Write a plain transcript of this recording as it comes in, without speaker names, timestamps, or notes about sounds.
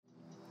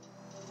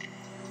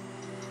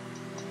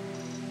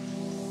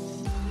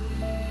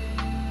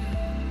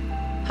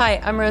Hi,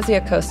 I'm Rosie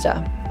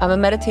Acosta. I'm a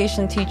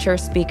meditation teacher,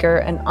 speaker,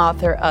 and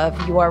author of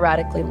You Are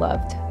Radically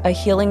Loved, a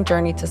healing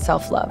journey to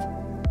self-love.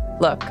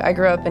 Look, I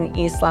grew up in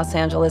East Los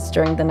Angeles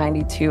during the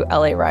 '92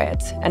 LA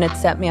riots, and it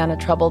set me on a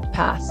troubled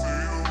path.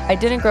 I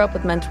didn't grow up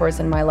with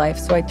mentors in my life,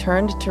 so I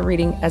turned to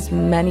reading as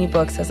many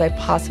books as I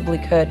possibly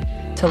could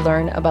to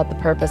learn about the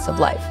purpose of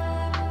life.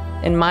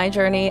 In my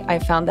journey, I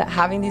found that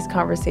having these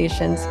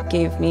conversations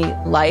gave me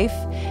life,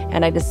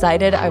 and I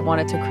decided I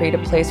wanted to create a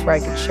place where I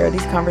could share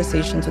these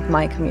conversations with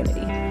my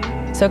community.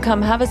 So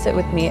come have a sit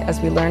with me as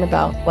we learn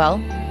about,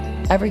 well,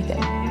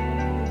 everything.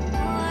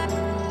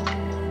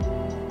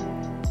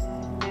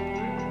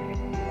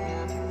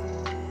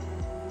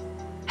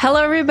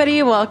 Hello,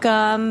 everybody.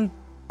 Welcome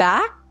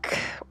back,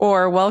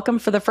 or welcome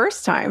for the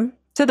first time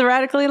to the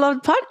Radically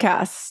Loved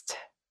podcast.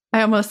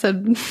 I almost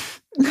said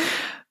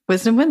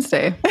Wisdom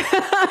Wednesday.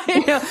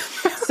 I know.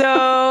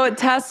 So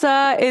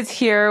Tessa is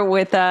here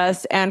with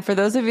us. And for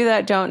those of you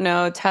that don't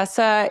know,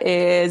 Tessa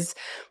is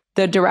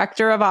the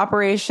director of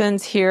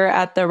operations here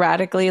at the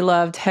Radically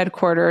Loved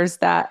headquarters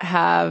that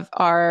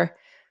are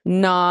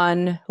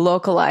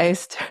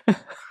non-localized.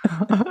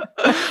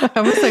 I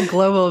almost said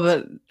global,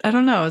 but I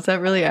don't know. Is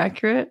that really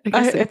accurate? I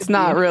guess it's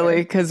not really,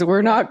 because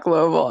we're not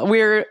global.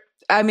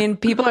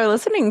 People are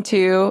listening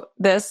to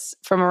this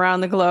from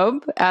around the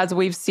globe, as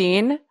we've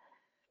seen.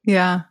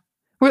 Yeah.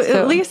 We're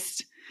at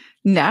least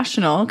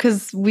national,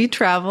 because we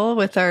travel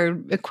with our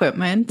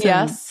equipment.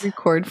 Yes. And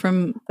record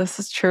from this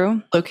is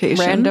true. Locations.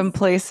 Random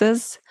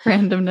places.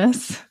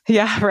 Randomness.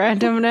 Yeah,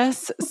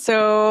 randomness.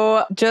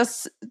 So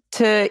just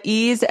to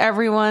ease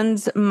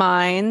everyone's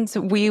minds,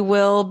 we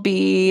will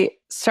be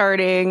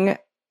starting.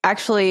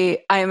 Actually,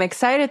 I am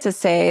excited to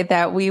say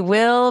that we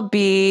will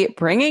be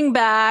bringing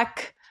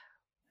back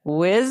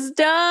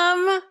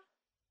Wisdom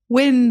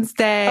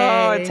Wednesday.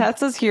 Oh,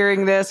 Tessa's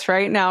hearing this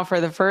right now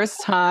for the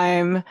first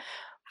time.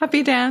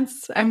 Happy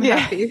dance. I'm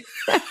happy.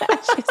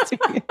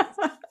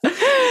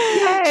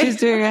 She's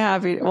doing a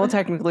happy. Well,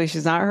 technically,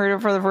 she's not heard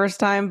it for the first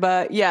time,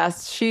 but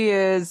yes, she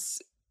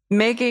is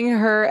making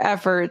her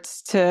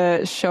efforts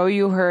to show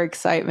you her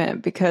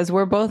excitement, because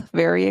we're both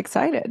very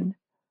excited.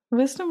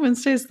 Wisdom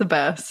Wednesday is the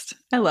best.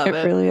 I love it.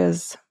 It really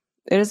is.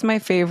 It is my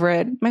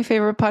favorite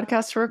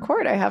podcast to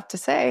record, I have to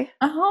say.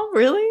 Oh,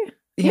 really?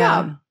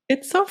 Yeah.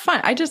 It's so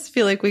fun. I just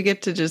feel like we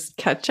get to just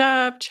catch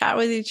up, chat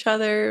with each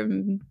other,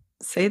 and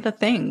say the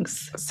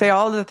things. Say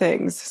all the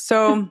things.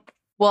 So,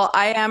 well,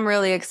 I am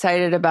really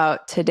excited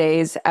about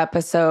today's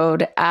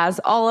episode. As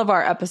all of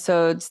our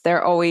episodes,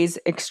 they're always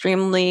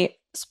extremely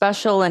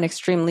special and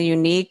extremely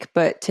unique.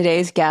 But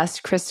today's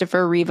guest,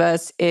 Christopher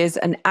Rivas, is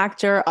an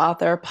actor,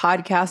 author,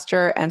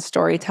 podcaster, and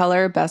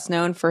storyteller, best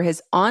known for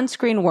his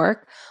on-screen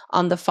work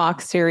on the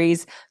Fox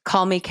series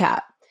Call Me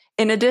Kat.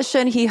 In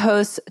addition, he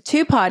hosts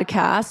two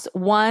podcasts,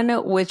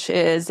 one which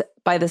is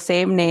by the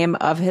same name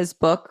of his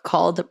book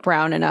called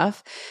Brown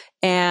Enough.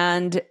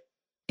 And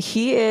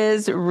he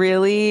is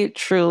really,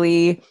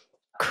 truly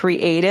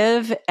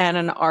creative and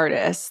an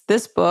artist.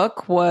 This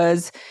book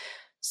was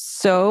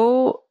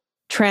so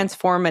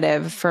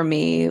transformative for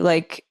me.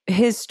 Like,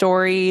 his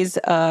stories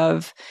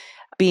of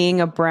being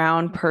a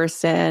brown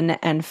person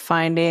and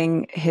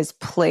finding his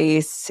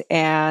place,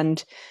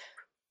 and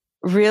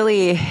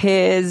really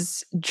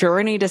his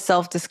journey to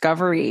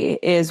self-discovery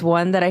is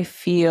one that I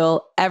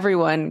feel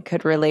everyone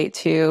could relate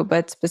to,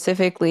 but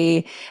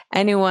specifically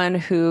anyone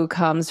who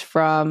comes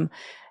from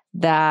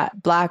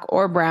that Black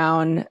or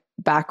brown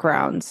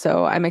background.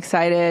 So I'm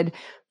excited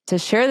to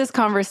share this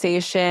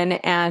conversation.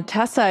 And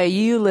Tessa,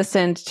 you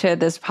listened to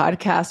this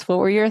podcast. What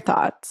were your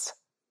thoughts?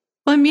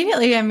 Well,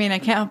 immediately, I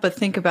can't help but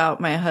think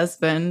about my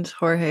husband,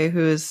 Jorge,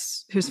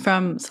 who's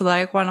from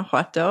Celaya,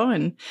 Guanajuato,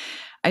 and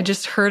I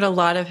just heard a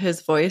lot of his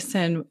voice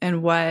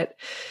and what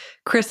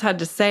Chris had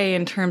to say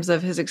in terms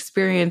of his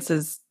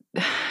experiences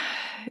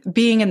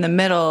being in the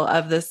middle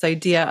of this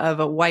idea of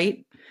a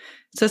white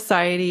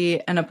society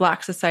and a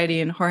Black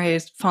society, and Jorge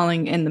is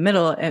falling in the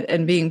middle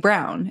and being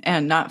brown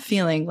and not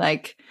feeling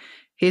like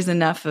he's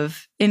enough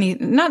of any,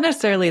 not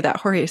necessarily that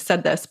Jorge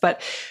said this,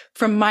 but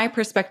from my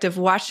perspective,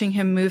 watching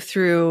him move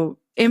through,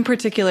 in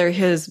particular,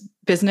 his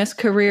business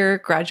career,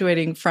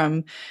 graduating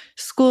from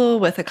school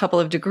with a couple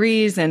of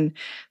degrees and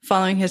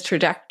following his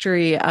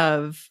trajectory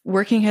of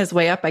working his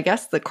way up, I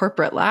guess, the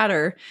corporate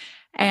ladder,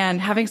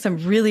 and having some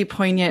really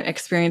poignant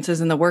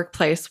experiences in the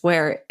workplace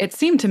where it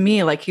seemed to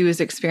me like he was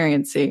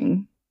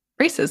experiencing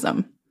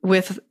racism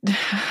with,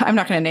 I'm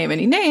not going to name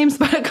any names,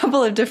 but a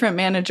couple of different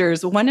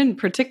managers, one in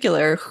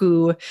particular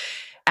who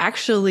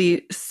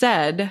actually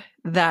said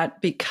that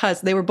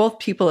because they were both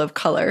people of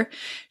color,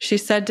 she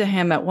said to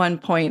him at one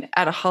point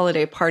at a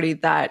holiday party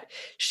that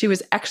she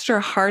was extra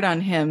hard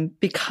on him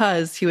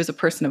because he was a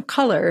person of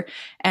color.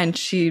 And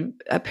she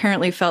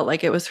apparently felt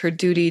like it was her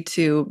duty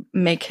to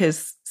make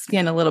his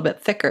skin a little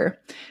bit thicker.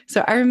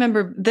 So I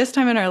remember this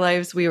time in our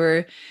lives, we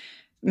were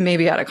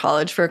maybe out of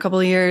college for a couple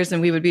of years,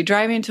 and we would be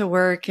driving to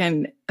work,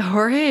 and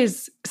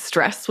Jorge's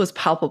stress was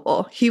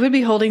palpable. He would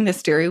be holding the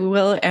steering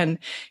wheel and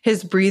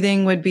his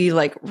breathing would be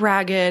like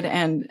ragged,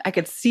 and I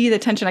could see the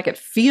tension. I could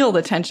feel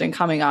the tension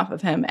coming off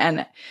of him.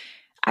 And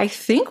I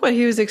think what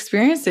he was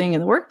experiencing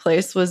in the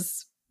workplace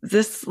was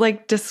this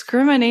like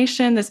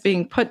discrimination, this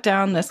being put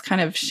down, this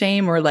kind of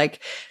shame, or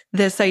like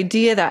this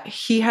idea that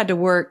he had to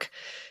work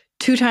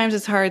 2 times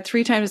as hard,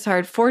 3 times as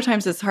hard, 4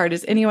 times as hard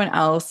as anyone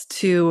else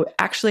to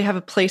actually have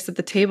a place at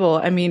the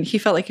table. I mean, he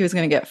felt like he was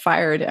going to get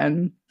fired,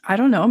 and I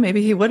don't know,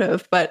 maybe he would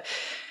have, but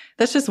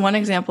that's just one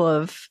example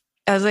of,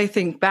 as I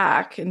think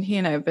back, and he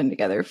and I have been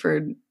together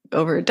for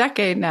over a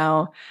decade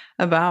now,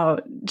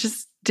 about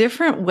just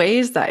different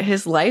ways that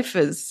his life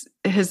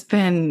has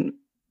been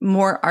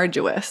more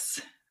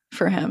arduous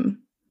for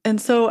him.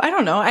 And so I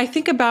don't know. I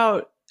think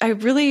about,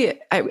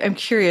 I'm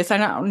curious. I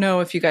don't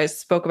know if you guys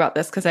spoke about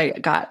this because I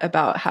got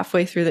about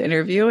halfway through the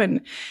interview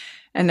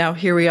and now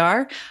here we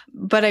are.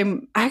 But I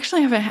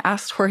actually haven't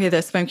asked Jorge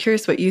this, but I'm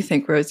curious what you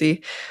think,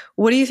 Rosie.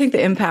 What do you think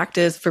the impact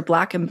is for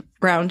Black and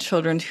brown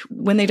children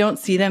when they don't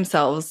see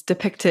themselves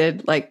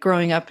depicted like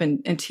growing up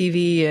in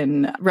TV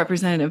and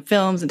represented in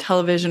films and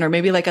television, or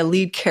maybe like a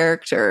lead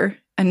character,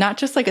 and not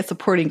just like a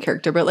supporting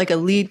character, but like a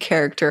lead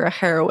character, a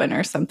heroine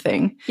or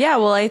something? Yeah,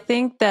 well, I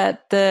think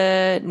that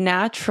the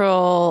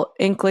natural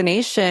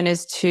inclination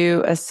is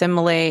to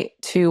assimilate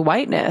to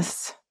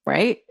whiteness,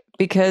 right?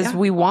 Because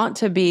we want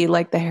to be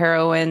like the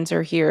heroines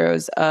or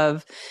heroes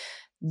of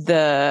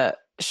the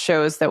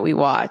shows that we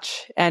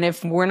watch. And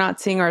if we're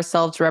not seeing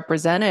ourselves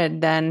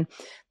represented, then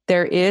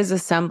there is a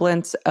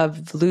semblance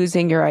of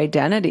losing your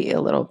identity a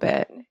little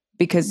bit,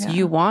 because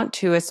you want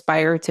to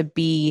aspire to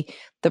be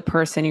the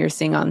person you're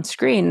seeing on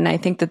screen. And I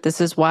think that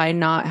this is why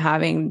not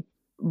having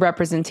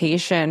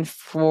representation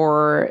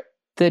for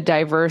the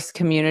diverse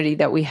community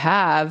that we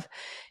have,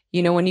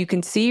 when you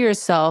can see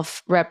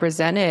yourself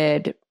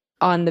represented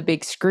on the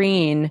big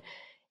screen,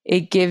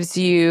 it gives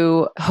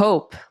you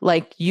hope,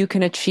 like you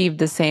can achieve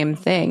the same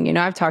thing.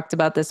 I've talked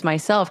about this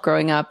myself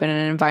growing up in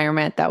an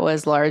environment that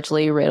was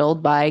largely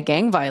riddled by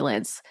gang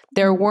violence.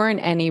 There weren't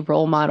any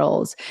role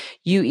models.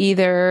 You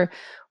either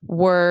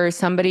were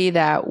somebody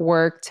that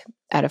worked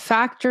at a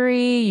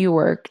factory, you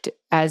worked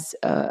as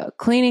a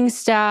cleaning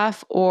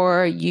staff,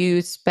 or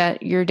you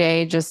spent your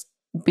day just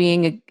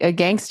being a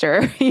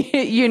gangster,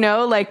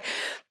 like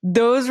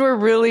those were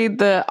really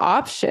the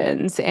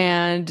options.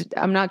 And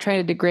I'm not trying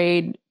to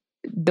degrade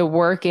the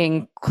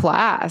working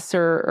class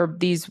or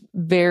these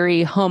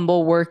very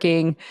humble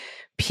working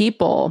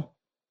people,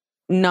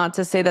 not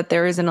to say that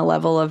there isn't a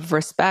level of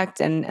respect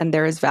and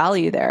there is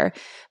value there.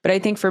 But I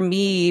think for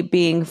me,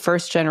 being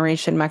first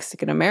generation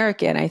Mexican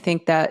American, I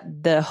think that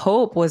the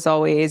hope was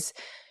always,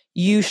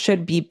 you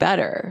should be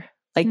better.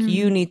 Like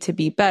you need to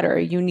be better.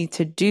 You need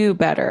to do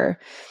better.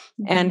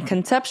 And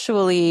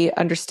conceptually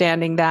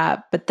understanding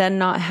that, but then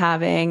not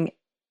having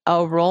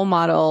a role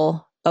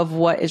model of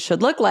what it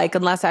should look like,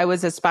 unless I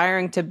was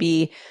aspiring to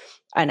be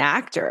an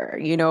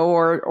actor,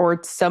 or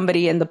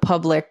somebody in the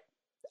public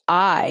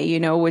eye,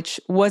 which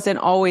wasn't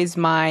always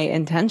my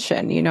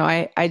intention.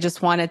 I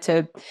just wanted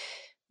to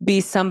be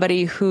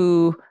somebody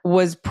who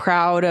was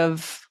proud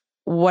of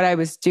what I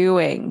was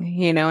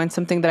doing, and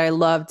something that I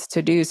loved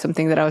to do,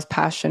 something that I was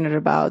passionate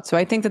about. So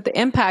I think that the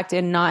impact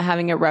in not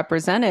having it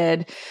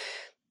represented,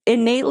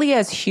 innately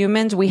as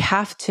humans, we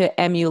have to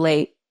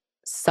emulate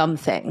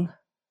something,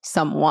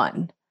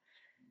 someone.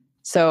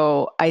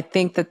 So I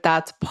think that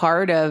that's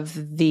part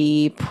of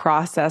the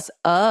process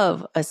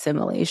of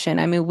assimilation.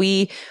 I mean,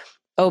 we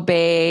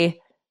obey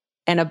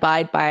and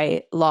abide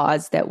by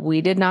laws that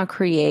we did not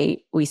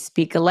create. We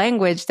speak a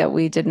language that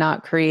we did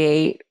not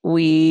create.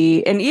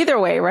 In either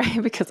way,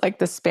 right? Because like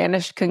the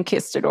Spanish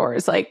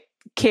conquistadors,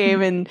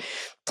 came and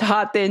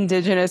taught the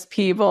indigenous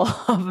people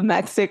of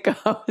Mexico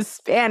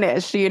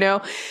Spanish,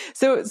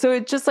 So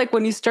it's just like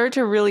when you start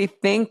to really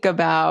think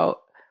about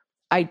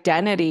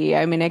identity,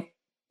 I mean,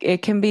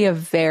 it can be a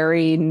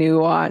very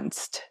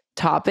nuanced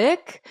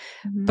topic,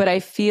 but I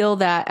feel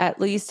that at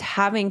least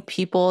having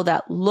people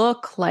that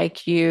look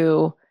like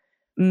you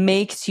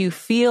makes you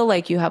feel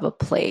like you have a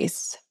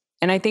place.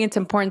 And I think it's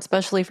important,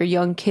 especially for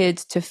young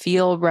kids, to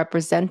feel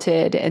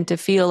represented and to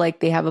feel like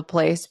they have a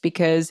place,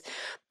 because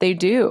they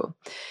do.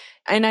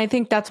 And I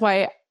think that's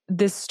why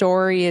this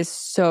story is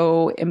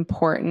so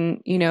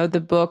important.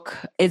 The book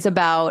is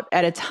about,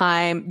 at a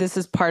time, this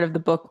is part of the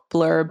book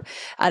blurb,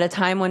 at a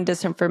time when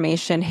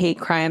disinformation, hate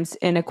crimes,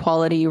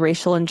 inequality,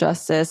 racial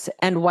injustice,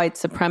 and white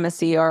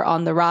supremacy are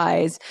on the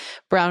rise,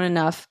 Brown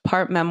Enough,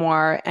 part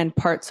memoir and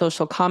part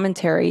social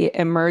commentary,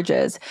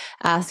 emerges,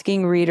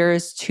 asking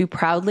readers to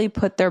proudly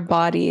put their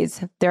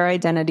bodies, their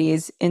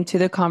identities into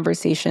the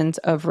conversations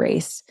of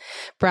race.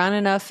 Brown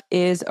Enough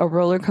is a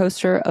roller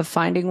coaster of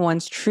finding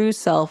one's true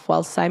self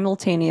while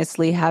simultaneously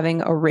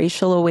having a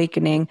racial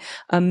awakening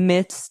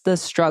amidst the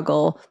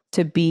struggle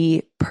to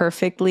be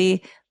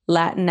perfectly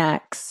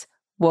Latinx,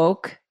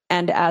 woke,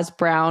 and as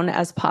brown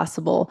as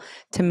possible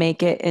to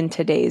make it in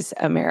today's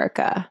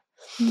America.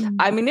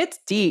 I mean, it's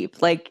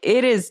deep. Like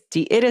it is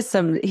deep.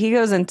 He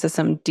goes into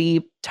some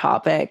deep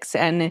topics,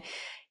 and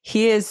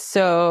he is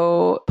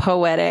so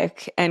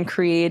poetic and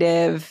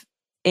creative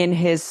in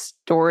his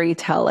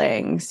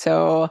storytelling.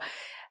 So,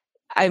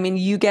 I mean,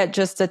 you get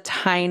just a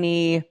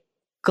tiny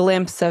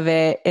glimpse of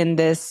it in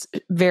this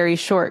very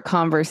short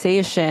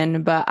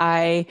conversation, but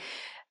I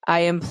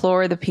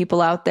implore the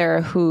people out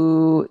there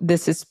who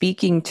this is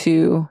speaking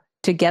to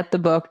get the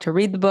book, to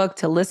read the book,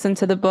 to listen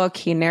to the book.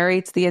 He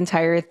narrates the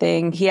entire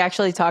thing. He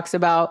actually talks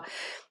about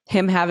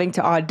him having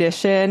to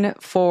audition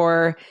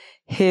for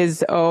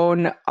his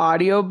own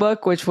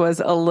audiobook, which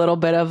was a little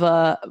bit of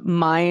a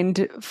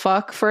mind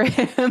fuck for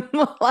him.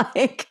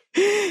 Like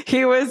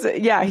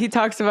he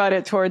talks about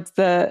it towards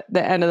the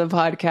end of the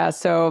podcast.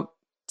 So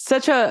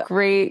such a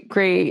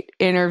great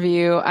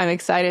interview. I'm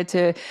excited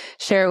to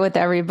share it with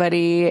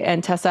everybody.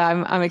 And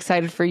Tessa, I'm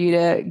excited for you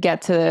to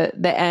get to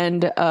the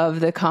end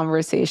of the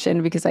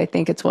conversation because I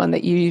think it's one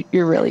that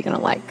you're really going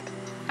to like.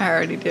 I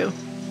already do.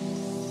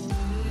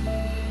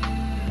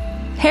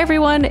 Hey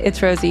everyone,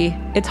 it's Rosie.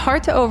 It's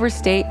hard to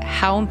overstate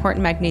how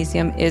important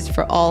magnesium is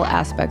for all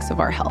aspects of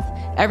our health.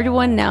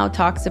 Everyone now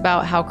talks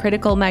about how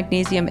critical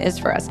magnesium is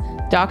for us.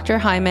 Dr.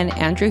 Hyman,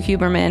 Andrew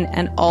Huberman,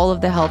 and all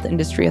of the health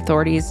industry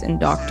authorities and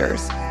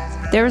doctors.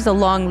 There is a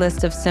long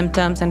list of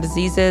symptoms and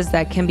diseases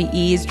that can be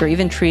eased or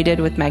even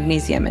treated with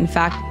magnesium. In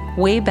fact,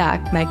 way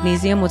back,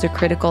 magnesium was a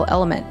critical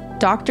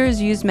element.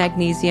 Doctors use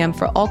magnesium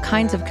for all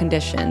kinds of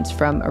conditions,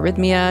 from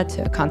arrhythmia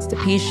to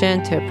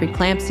constipation to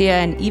preeclampsia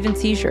and even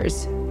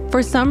seizures.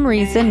 For some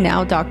reason,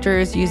 now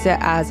doctors use it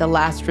as a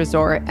last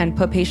resort and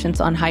put patients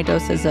on high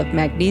doses of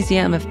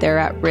magnesium if they're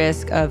at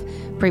risk of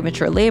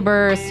premature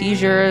labor,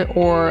 seizure,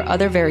 or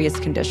other various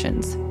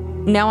conditions.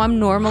 Now, I'm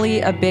normally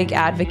a big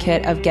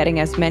advocate of getting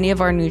as many of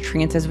our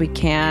nutrients as we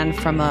can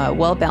from a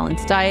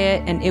well-balanced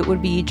diet, and it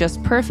would be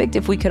just perfect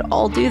if we could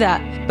all do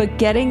that. But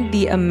getting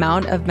the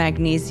amount of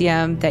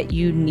magnesium that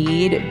you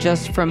need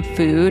just from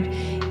food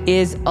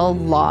is a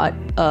lot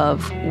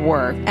of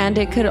work, and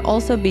it could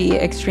also be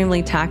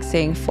extremely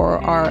taxing for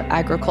our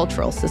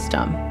agricultural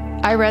system.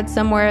 I read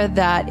somewhere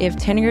that if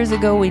 10 years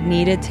ago we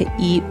needed to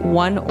eat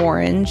 1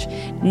 orange,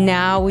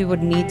 now we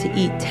would need to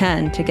eat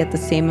 10 to get the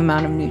same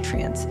amount of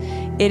nutrients.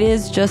 It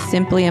is just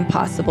simply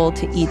impossible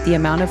to eat the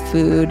amount of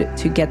food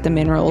to get the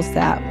minerals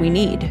that we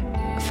need.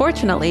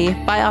 Fortunately,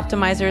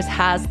 Bioptimizers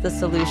has the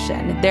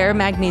solution. Their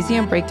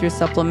Magnesium Breakthrough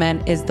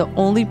Supplement is the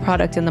only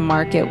product in the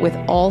market with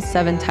all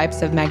 7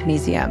 types of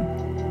magnesium.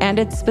 And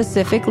it's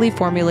specifically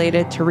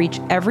formulated to reach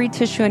every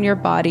tissue in your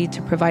body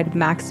to provide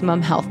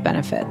maximum health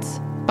benefits.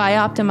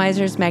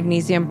 Bioptimizer's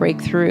Magnesium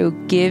Breakthrough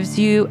gives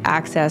you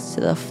access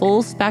to the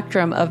full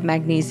spectrum of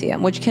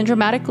magnesium, which can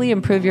dramatically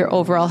improve your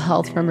overall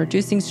health, from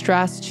reducing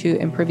stress to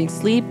improving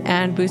sleep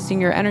and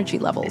boosting your energy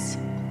levels.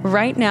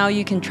 Right now,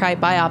 you can try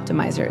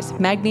Bioptimizers,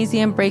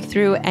 Magnesium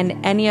Breakthrough, and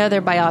any other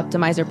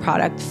Bioptimizer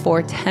product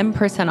for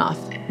 10% off.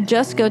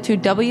 Just go to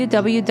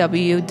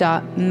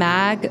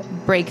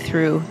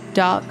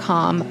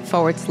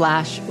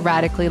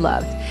www.magbreakthrough.com/radically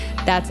loved.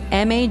 That's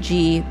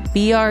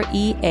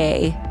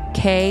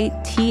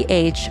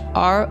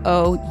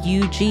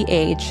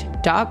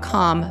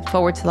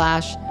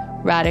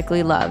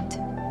MAGBreakthrough.com/radically loved.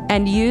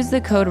 And use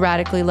the code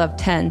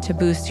RadicallyLoved10 to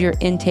boost your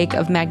intake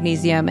of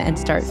magnesium and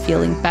start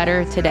feeling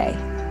better today.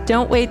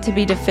 Don't wait to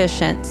be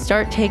deficient.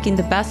 Start taking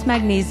the best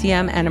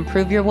magnesium and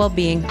improve your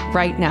well-being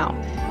right now.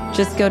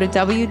 Just go to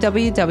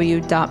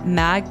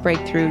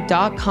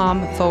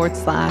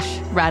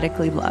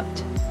www.magbreakthrough.com/radically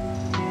loved.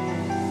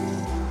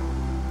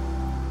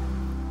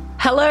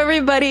 Hello,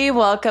 everybody.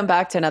 Welcome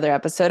back to another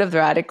episode of the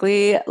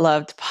Radically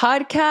Loved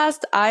podcast.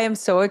 I am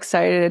so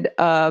excited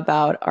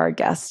about our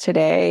guest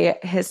today.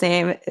 His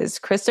name is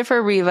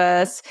Christopher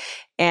Rivas,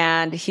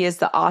 and he is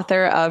the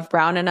author of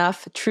Brown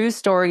Enough: True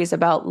Stories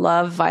About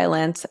Love,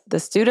 Violence,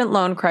 the Student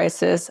Loan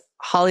Crisis,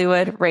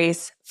 Hollywood,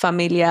 Race,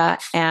 Familia,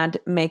 and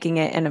Making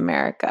It in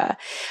America.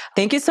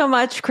 Thank you so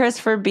much, Chris,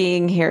 for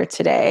being here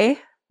today.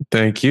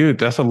 Thank you.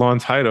 That's a long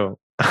title.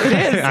 It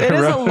is. It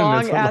is a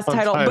long ass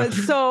title, but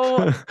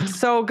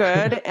so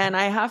good. And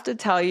I have to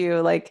tell you,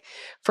 like,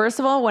 first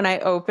of all, when I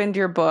opened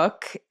your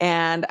book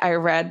and I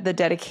read the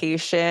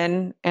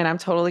dedication, and I'm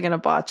totally going to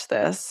botch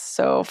this,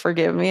 so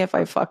forgive me if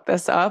I fuck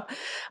this up,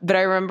 but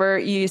I remember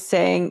you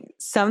saying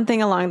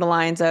something along the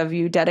lines of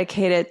you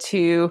dedicate it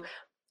to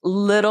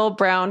little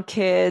brown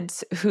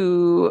kids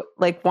who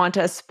like want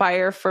to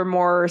aspire for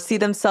more, see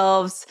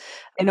themselves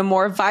in a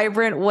more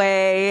vibrant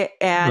way.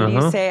 And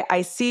you say,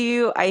 I see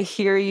you, I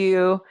hear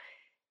you,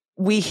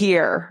 we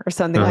hear, or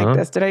something like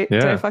this. Did I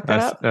fuck that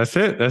up? That's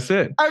it.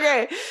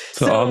 Okay.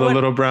 So all the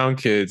little brown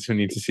kids who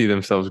need to see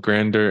themselves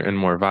grander and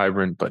more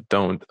vibrant, but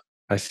don't.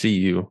 I see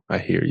you, I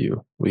hear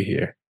you, we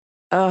hear.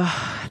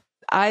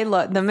 I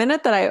love the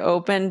minute that I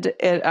opened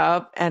it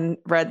up and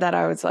read that,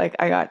 I was like,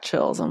 I got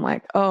chills. I'm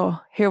like, oh,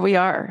 here we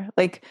are.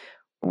 Like,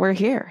 we're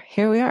here.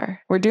 Here we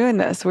are. We're doing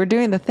this. We're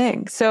doing the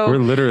thing. So we're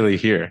literally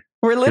here.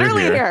 We're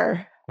literally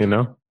here. You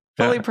know?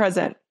 Fully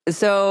present.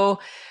 So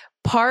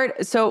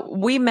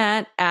we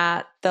met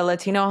at the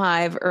Latino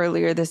Hive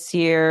earlier this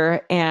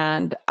year,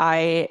 and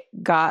I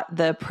got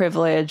the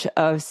privilege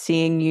of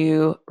seeing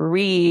you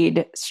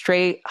read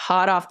straight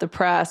hot off the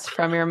press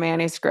from your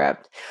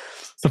manuscript.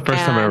 It's the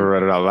first time I ever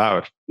read it out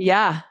loud.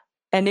 Yeah.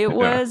 And it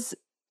was,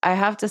 I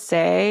have to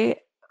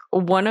say,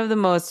 one of the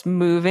most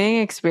moving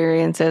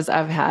experiences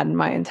I've had in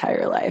my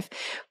entire life.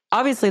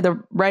 Obviously,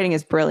 the writing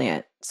is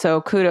brilliant.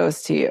 So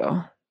kudos to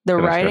you. The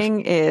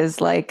writing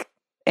is like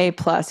A+.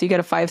 You get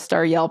a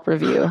 5-star Yelp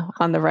review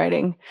on the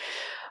writing.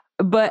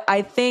 But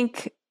I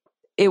think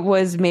it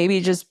was maybe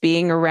just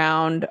being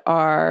around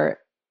our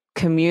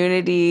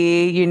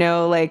community, you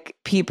know, like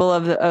people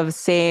of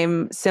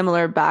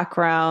similar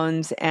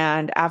backgrounds.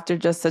 And after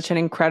just such an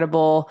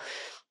incredible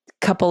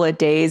couple of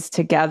days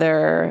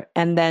together,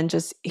 and then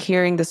just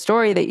hearing the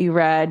story that you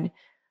read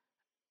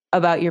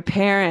about your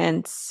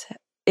parents,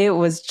 it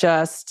was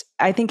just,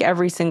 I think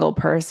every single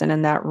person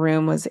in that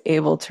room was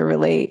able to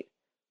relate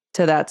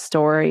to that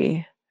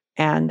story,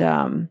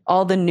 and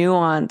all the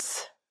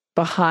nuance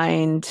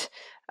behind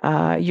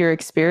your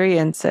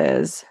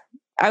experiences.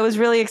 I was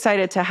really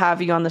excited to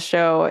have you on the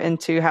show and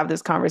to have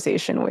this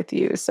conversation with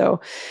you.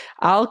 So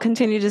I'll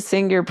continue to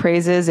sing your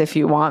praises if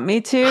you want me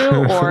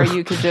to, or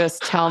you could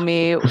just tell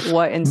me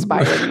what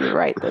inspired you to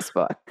write this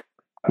book.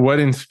 What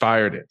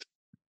inspired it?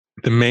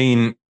 The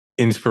main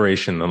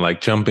inspiration, the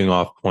like jumping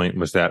off point,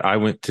 was that I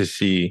went to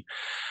see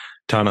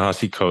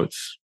Ta-Nehisi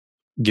Coates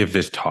give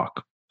this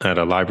talk at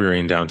a library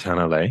in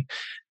downtown LA.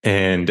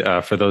 And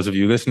for those of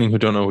you listening who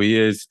don't know who he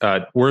is,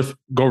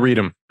 go read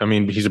him. I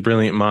mean, he's a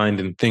brilliant mind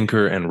and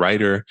thinker and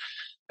writer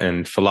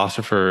and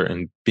philosopher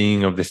and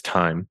being of this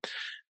time.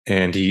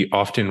 And he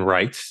often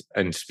writes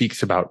and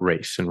speaks about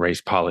race and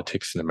race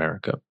politics in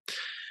America.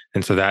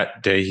 And so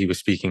that day he was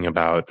speaking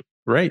about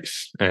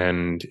race,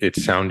 and it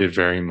sounded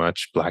very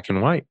much black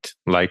and white,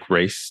 like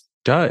race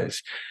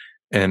does.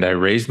 And I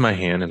raised my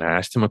hand and I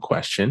asked him a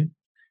question.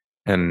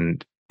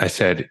 And I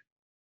said,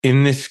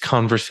 in this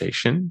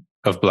conversation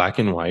of black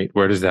and white,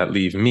 where does that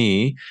leave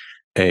me,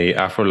 a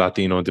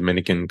Afro-Latino,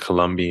 Dominican,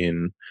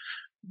 Colombian,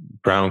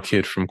 brown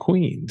kid from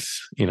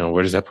Queens? You know,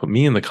 where does that put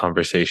me in the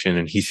conversation?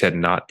 And he said,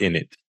 not in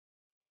it.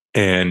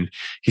 And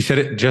he said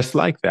it just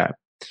like that.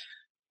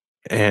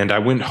 And I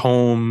went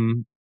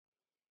home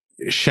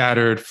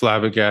shattered,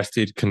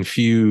 flabbergasted,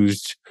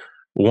 confused,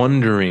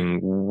 wondering,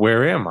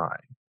 where am I?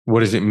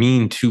 What does it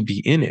mean to be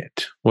in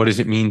it? What does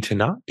it mean to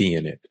not be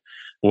in it?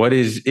 What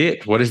is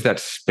it? What is that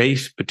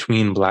space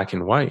between black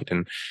and white?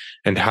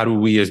 And how do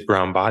we as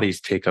brown bodies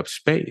take up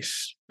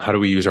space? How do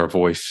we use our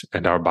voice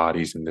and our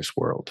bodies in this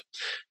world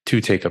to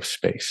take up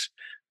space,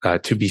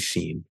 to be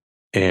seen?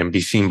 And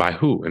be seen by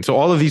who? And so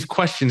all of these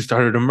questions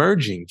started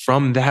emerging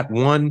from that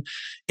one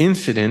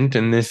incident,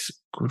 and this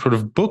sort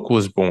of book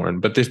was born.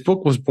 But this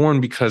book was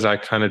born because I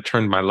kind of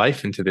turned my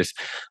life into this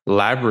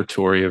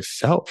laboratory of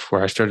self,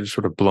 where I started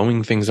sort of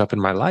blowing things up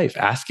in my life,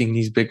 asking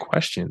these big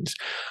questions.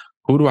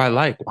 Who do I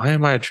like? Why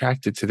am I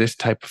attracted to this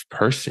type of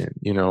person?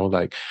 You know,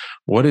 like,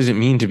 what does it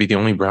mean to be the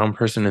only brown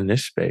person in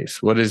this space?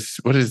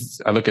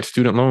 I look at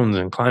student loans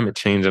and climate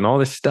change and all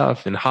this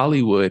stuff in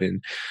Hollywood,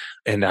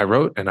 and I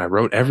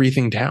wrote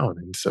everything down.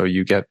 And so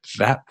you get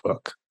that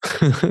book.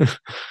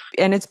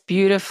 And it's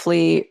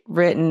beautifully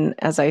written.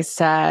 As I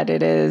said,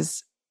 it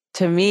is,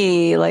 to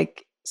me,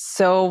 like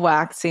so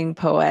waxing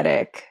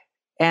poetic.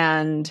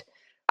 And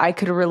I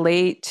could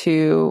relate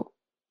to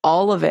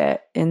all of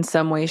it in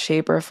some way,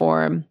 shape, or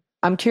form.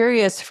 I'm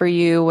curious for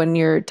you, when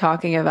you're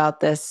talking about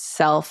this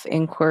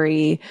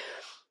self-inquiry,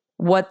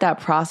 what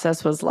that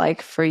process was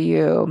like for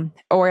you,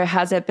 or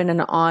has it been an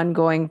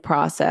ongoing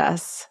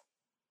process?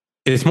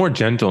 It's more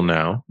gentle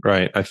now,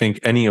 right? I think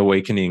any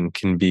awakening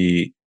can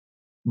be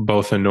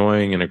both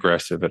annoying and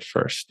aggressive at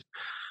first.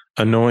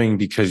 Annoying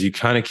because you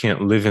kind of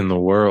can't live in the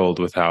world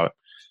without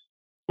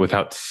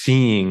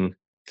seeing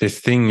this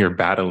thing you're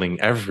battling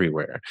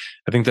everywhere.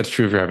 I think that's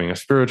true if you're having a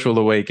spiritual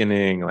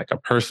awakening, like a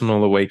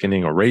personal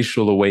awakening, a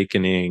racial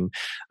awakening.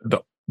 The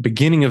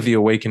beginning of the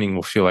awakening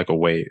will feel like a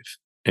wave,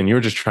 and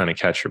you're just trying to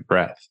catch your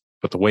breath.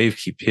 But the wave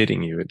keep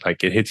hitting you.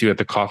 It hits you at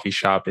the coffee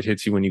shop. It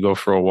hits you when you go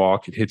for a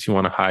walk. It hits you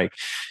on a hike.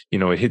 You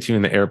know, it hits you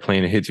in the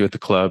airplane. It hits you at the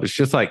club. It's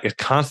just like, it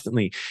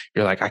constantly,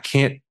 you're like, I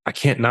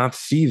can't not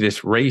see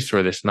this race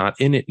or this not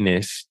in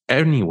itness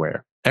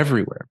anywhere,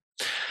 everywhere.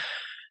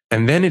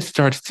 And then it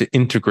starts to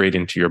integrate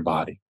into your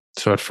body.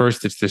 So at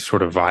first it's this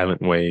sort of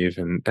violent wave.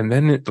 And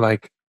then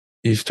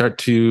you start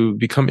to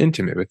become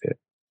intimate with it,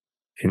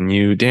 and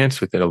you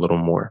dance with it a little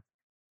more,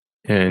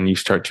 and you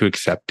start to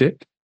accept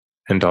it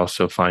and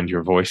also find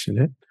your voice in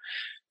it.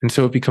 And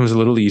so it becomes a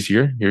little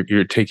easier.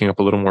 You're taking up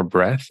a little more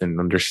breath and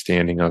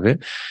understanding of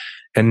it.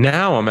 And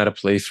now I'm at a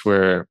place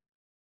where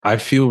I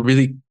feel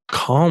really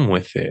calm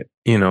with it.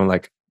 You know,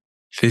 like,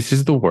 this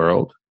is the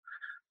world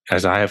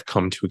as I have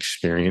come to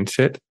experience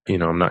it. You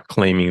know, I'm not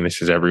claiming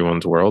this is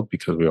everyone's world,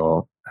 because we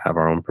all have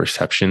our own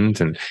perceptions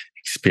and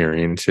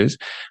experiences,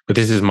 but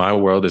this is my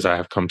world as I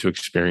have come to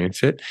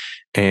experience it.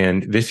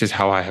 And this is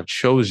how I have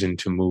chosen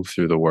to move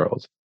through the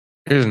world.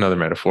 Here's another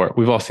metaphor.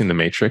 We've all seen The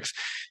Matrix.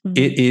 Mm-hmm.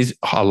 It is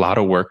a lot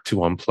of work to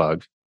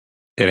unplug.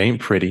 It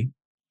ain't pretty.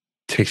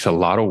 It takes a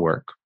lot of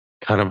work,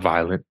 kind of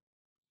violent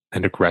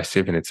and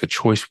aggressive, and it's a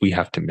choice we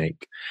have to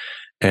make.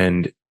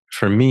 And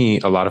for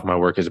me, a lot of my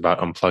work is about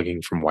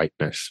unplugging from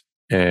whiteness.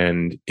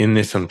 And in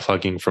this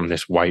unplugging from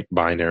this white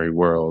binary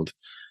world,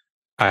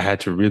 I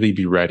had to really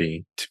be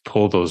ready to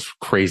pull those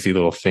crazy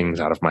little things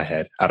out of my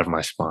head, out of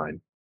my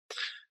spine.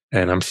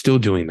 And I'm still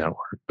doing that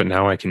work, but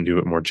now I can do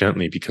it more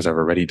gently because I've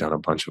already done a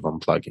bunch of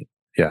unplugging.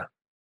 Yeah.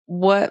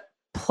 What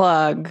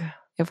plug,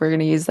 if we're going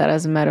to use that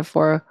as a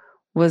metaphor,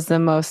 was the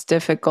most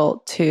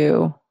difficult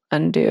to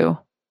undo?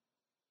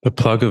 The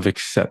plug of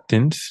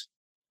acceptance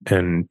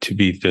and to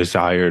be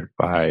desired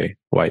by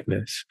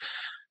whiteness,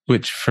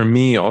 which for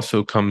me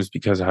also comes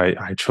because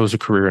I chose a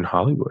career in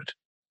Hollywood.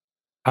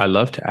 I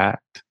love to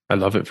act. I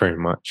love it very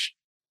much.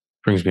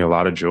 It brings me a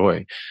lot of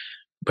joy.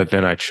 But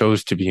then I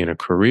chose to be in a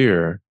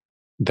career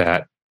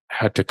that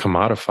had to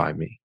commodify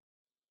me.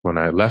 When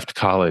I left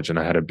college and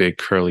I had a big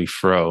curly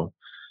fro,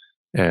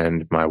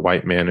 and my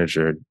white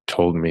manager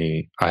told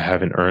me I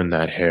haven't earned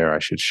that hair, I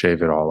should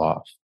shave it all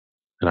off.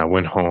 And I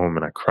went home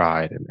and I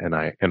cried and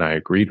I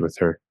agreed with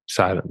her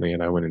silently,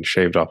 and I went and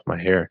shaved off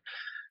my hair,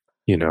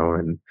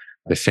 and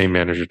the same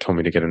manager told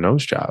me to get a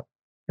nose job.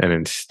 And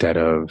instead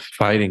of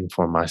fighting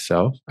for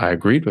myself, I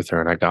agreed with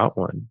her and I got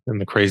one. And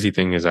the crazy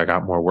thing is I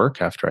got more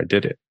work after I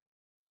did it.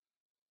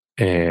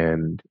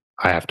 And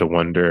I have to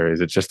wonder, is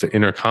it just an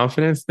inner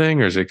confidence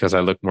thing, or is it because I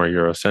look more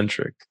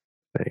Eurocentric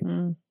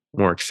thing,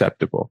 more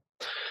acceptable?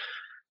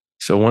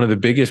 So one of the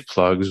biggest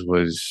plugs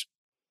was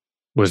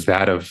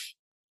that of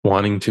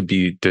wanting to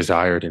be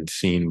desired and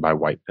seen by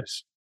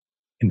whiteness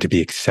and to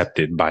be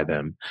accepted by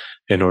them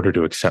in order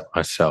to accept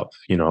myself.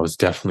 I was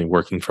definitely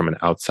working from an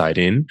outside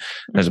in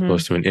as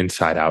opposed to an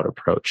inside out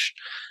approach.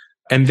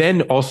 And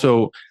then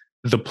also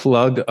the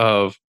plug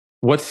of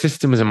what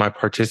systems am I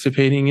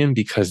participating in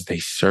because they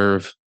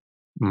serve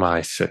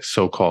my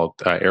so-called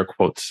air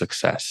quotes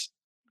success.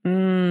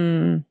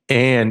 And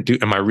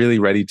am I really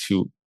ready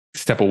to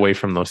step away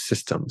from those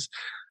systems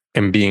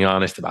and being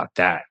honest about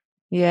that?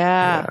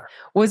 Yeah.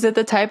 Was it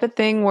the type of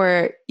thing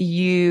where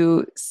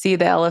you see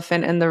the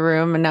elephant in the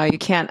room and now you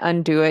can't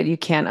undo it, you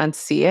can't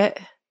unsee it?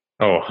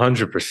 Oh,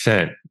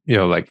 100%.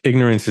 Like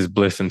ignorance is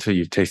bliss until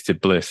you've tasted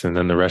bliss, and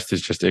then the rest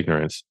is just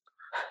ignorance.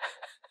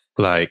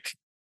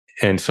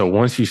 And so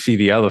once you see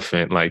the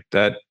elephant, like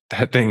that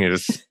thing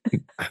is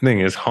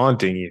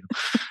haunting you.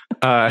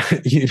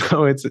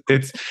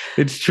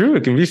 It's true.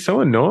 It can be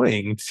so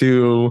annoying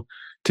to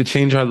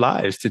change our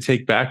lives, to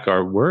take back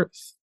our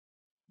worth.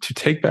 To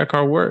take back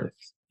our worth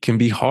can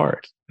be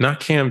hard.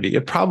 Not can be.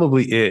 It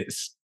probably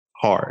is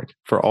hard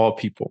for all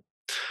people.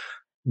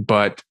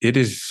 But it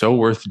is so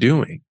worth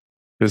doing.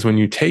 Because when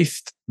you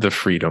taste the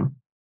freedom,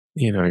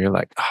 you're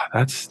like,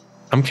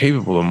 I'm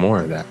capable of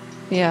more of that.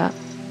 Yeah.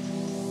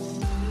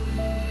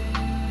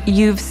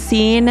 You've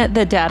seen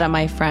the data,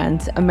 my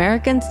friends.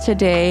 Americans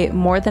today,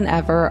 more than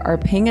ever, are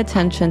paying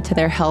attention to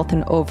their health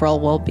and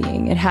overall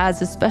well-being. It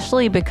has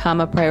especially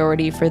become a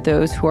priority for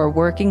those who are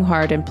working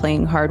hard and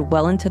playing hard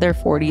well into their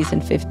 40s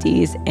and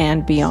 50s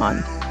and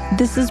beyond.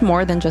 This is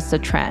more than just a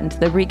trend.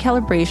 The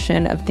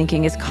recalibration of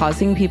thinking is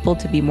causing people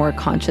to be more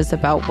conscious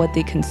about what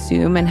they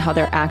consume and how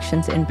their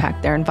actions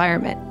impact their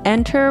environment.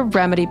 Enter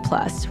Remedy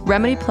Plus.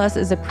 Remedy Plus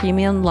is a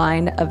premium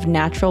line of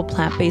natural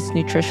plant-based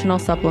nutritional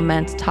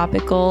supplements,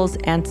 topicals,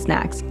 and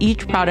snacks.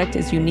 Each product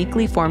is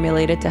uniquely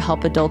formulated to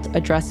help adults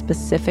address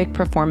specific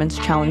performance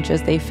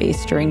challenges they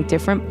face during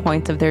different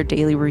points of their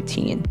daily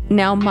routine.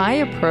 Now, my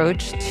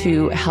approach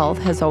to health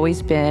has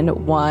always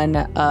been one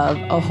of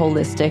a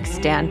holistic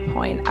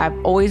standpoint. I've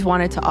always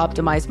wanted to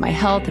optimize my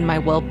health and my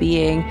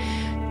well-being,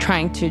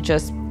 trying to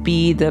just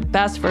be the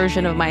best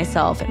version of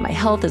myself and my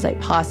health as I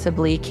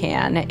possibly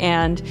can.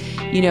 And,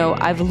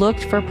 I've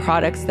looked for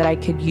products that I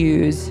could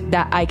use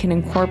that I can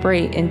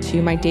incorporate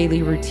into my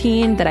daily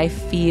routine that I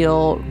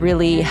feel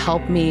really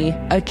help me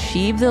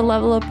achieve the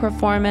level of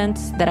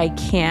performance that I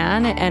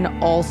can and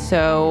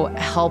also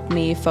help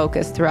me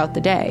focus throughout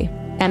the day.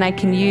 And I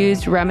can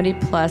use Remedy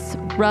Plus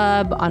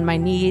Rub on my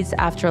knees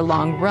after a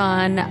long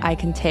run. I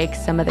can take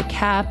some of the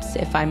caps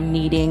if I'm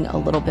needing a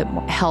little bit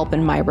more help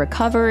in my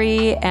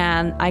recovery.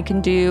 And I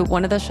can do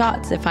one of the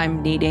shots if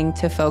I'm needing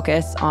to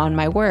focus on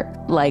my work,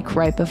 like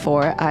right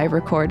before I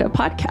record a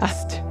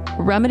podcast.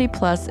 Remedy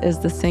Plus is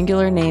the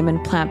singular name in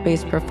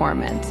plant-based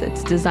performance.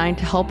 It's designed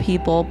to help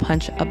people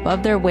punch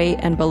above their weight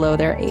and below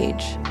their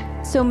age.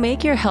 So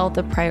make your health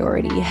a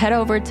priority. Head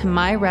over to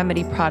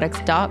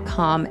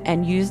myremedyproducts.com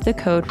and use the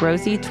code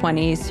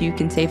ROSIE20 so you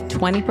can save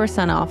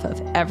 20% off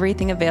of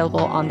everything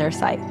available on their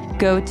site.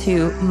 Go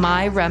to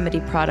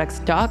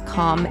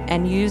myremedyproducts.com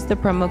and use the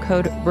promo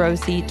code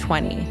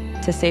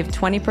ROSIE20 to save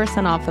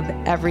 20% off of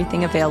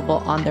everything available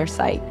on their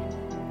site.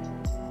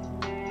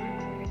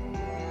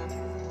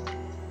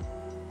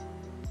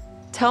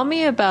 Tell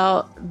me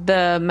about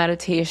the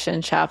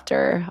meditation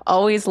chapter.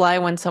 Always lie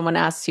when someone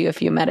asks you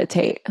if you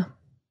meditate.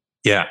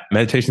 Yeah,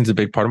 meditation's a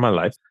big part of my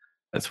life.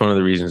 That's one of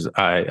the reasons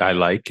I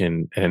like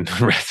and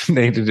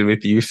resonated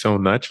with you so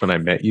much when I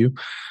met you,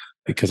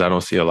 because I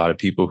don't see a lot of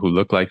people who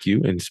look like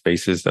you in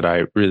spaces that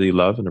I really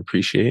love and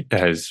appreciate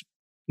as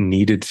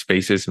needed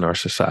spaces in our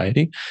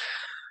society.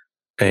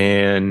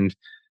 And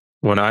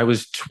when I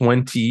was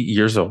 20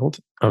 years old,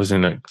 I was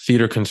in a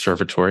theater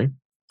conservatory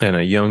and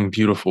a young,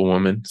 beautiful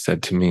woman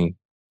said to me,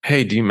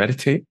 "Hey, do you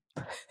meditate?"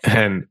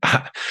 And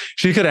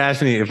she could have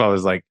asked me if I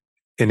was like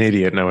an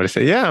idiot, and I would have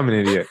said, yeah, I'm an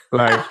idiot.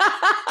 Like,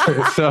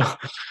 so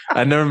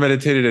I never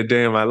meditated a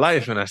day in my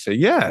life. And I said,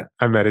 yeah,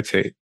 I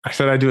meditate. I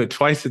said, I do it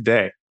twice a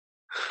day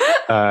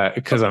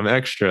because I'm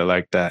extra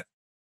like that.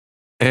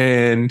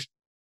 And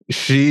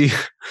she,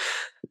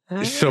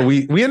 so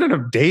we ended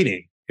up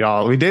dating,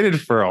 y'all. We dated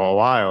for a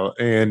while,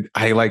 and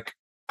I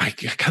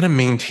kind of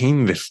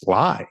maintained this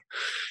lie.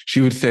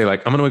 She would say,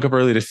 like, I'm gonna wake up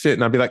early to sit,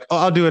 and I'd be like, oh,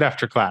 I'll do it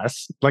after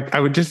class. Like, I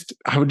would just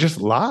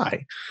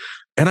lie.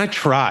 And I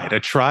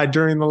tried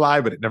during the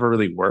lie, but it never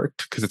really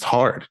worked because it's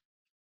hard.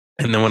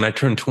 And then when I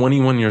turned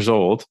 21 years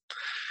old,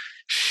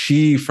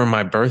 she, for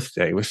my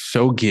birthday, was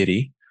so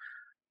giddy,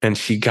 and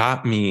she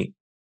got me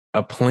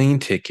a plane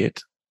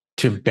ticket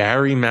to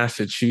Barry,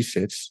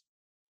 Massachusetts.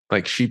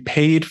 Like, she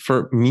paid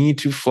for me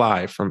to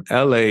fly from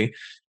LA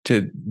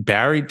to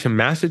Barry to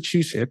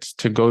Massachusetts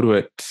to go to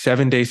a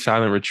 7-day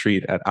silent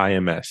retreat at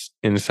IMS,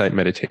 Insight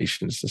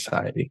Meditation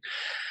Society.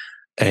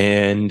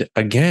 And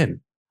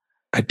again,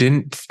 I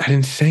didn't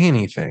say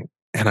anything.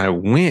 And I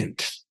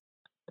went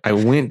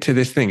to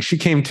this thing. She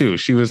came too.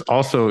 She was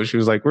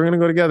like, we're going to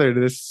go together to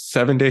this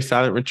 7-day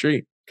silent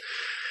retreat.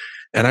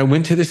 And I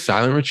went to this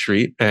silent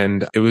retreat,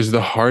 and it was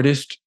the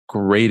hardest,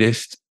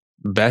 greatest,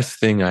 best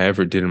thing I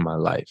ever did in my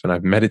life. And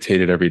I've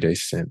meditated every day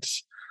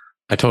since.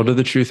 I told her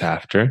the truth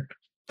after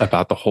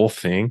about the whole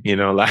thing,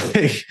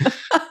 like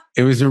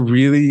it was a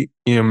really,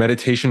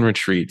 meditation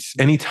retreats.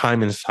 Any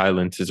time in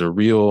silence is a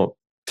real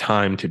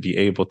time to be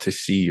able to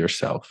see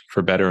yourself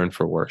for better and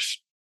for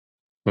worse.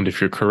 And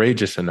if you're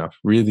courageous enough,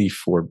 really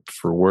for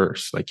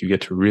worse, like you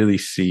get to really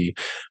see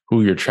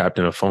who you're trapped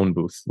in a phone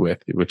booth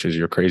with, which is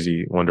your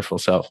crazy, wonderful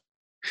self.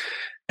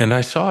 And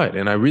I saw it,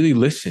 and I really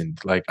listened.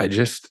 Like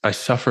I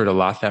suffered a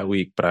lot that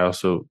week, but I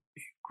also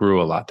grew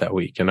a lot that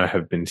week. And I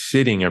have been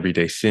sitting every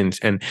day since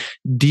and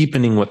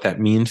deepening what that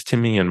means to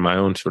me in my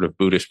own sort of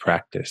Buddhist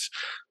practice.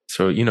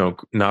 So,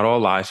 not all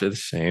lies are the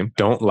same.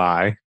 Don't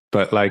lie.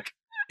 But like,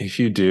 if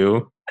you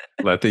do,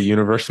 let the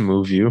universe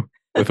move you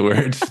with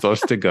where it's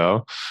supposed to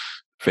go.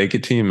 Fake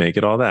it till you make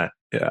it, all that.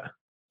 Yeah.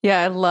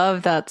 Yeah, I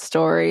love that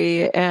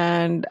story.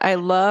 And I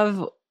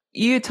love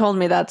you told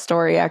me that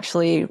story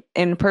actually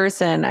in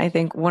person. I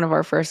think one of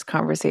our first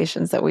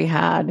conversations that we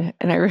had,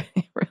 and I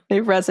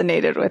really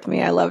resonated with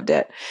me. I loved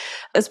it,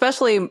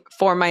 especially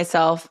for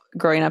myself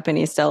growing up in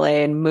East LA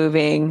and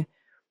moving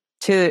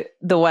to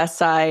the West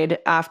Side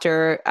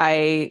after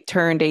I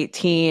turned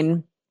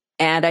 18.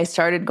 And I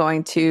started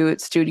going to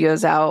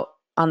studios out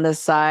on this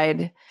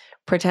side,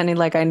 pretending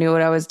like I knew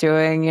what I was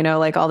doing,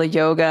 like all the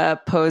yoga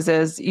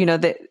poses,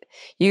 that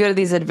you go to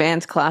these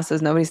advanced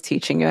classes, nobody's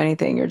teaching you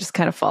anything. You're just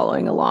kind of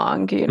following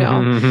along,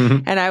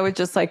 and I would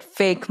just like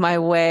fake my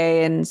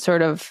way and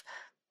sort of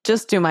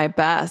just do my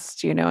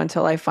best,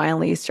 until I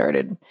finally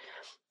started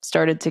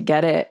to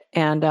get it.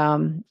 And,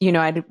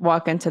 I'd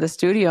walk into the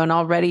studio and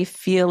already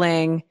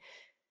feeling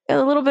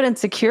a little bit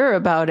insecure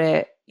about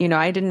it.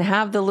 I didn't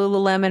have the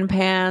Lululemon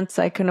pants.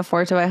 I couldn't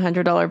afford to buy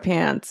 $100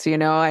 pants.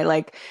 I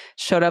like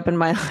showed up in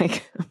my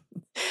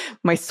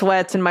my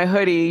sweats and my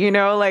hoodie,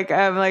 like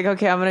I'm like,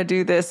 okay, I'm going to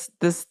do this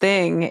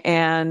thing.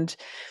 And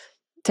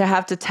to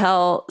have to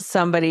tell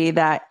somebody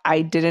that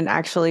I didn't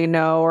actually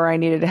know, or I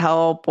needed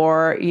help,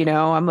 or,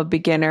 I'm a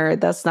beginner,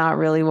 that's not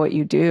really what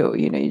you do.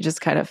 You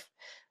just kind of,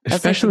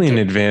 especially in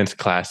advanced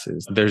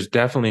classes, there's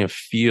definitely a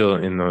feel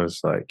in those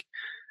like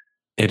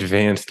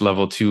advanced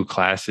level 2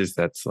 classes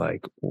that's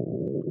like,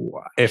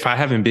 if I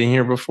haven't been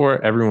here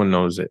before, everyone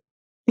knows it.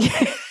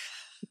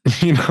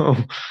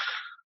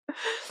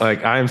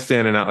 Like I'm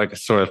standing out like a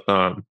sore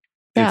thumb.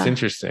 Yeah. It's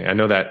interesting. I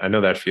know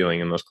that feeling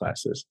in those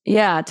classes.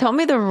 Yeah. Tell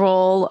me the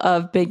role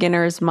of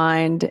beginner's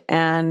mind,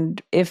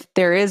 and if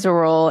there is a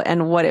role,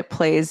 and what it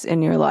plays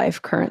in your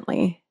life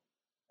currently.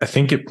 I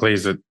think it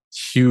plays a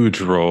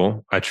huge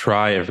role. I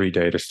try every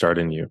day to start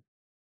anew.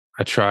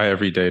 I try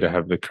every day to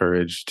have the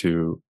courage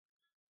to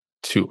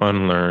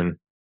unlearn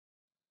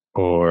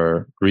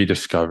or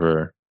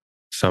rediscover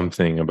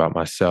something about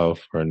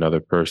myself or another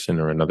person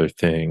or another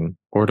thing,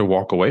 or to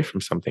walk away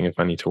from something if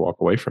I need to walk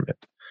away from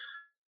it.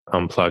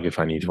 Unplug if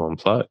I need to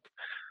unplug.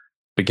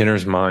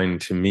 Beginner's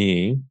mind to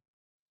me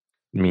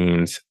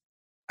means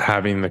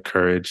having the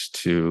courage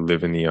to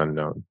live in the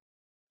unknown.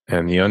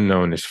 And the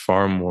unknown is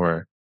far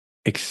more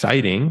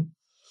exciting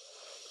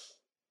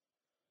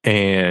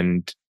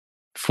and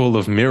full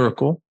of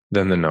miracle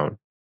than the known.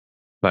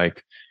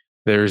 Like,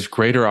 there's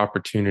greater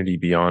opportunity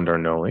beyond our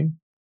knowing.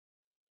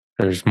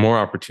 There's more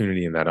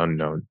opportunity in that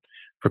unknown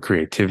for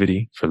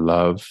creativity, for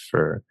love,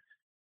 for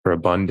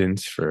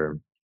abundance, for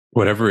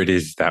whatever it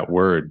is, that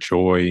word,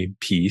 joy,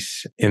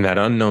 peace, in that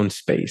unknown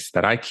space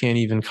that I can't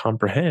even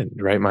comprehend,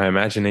 right? My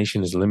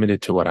imagination is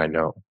limited to what I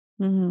know,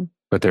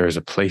 but there is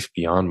a place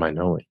beyond my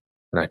knowing.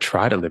 And I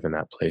try to live in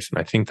that place. And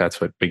I think that's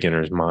what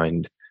beginner's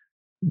mind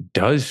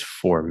does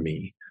for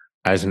me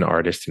as an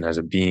artist and as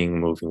a being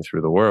moving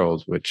through the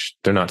world, which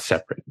they're not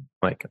separate.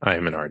 Like, I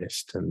am an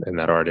artist, and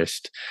that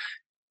artist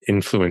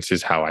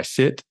influences how I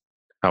sit,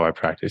 how I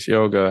practice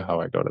yoga,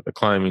 how I go to the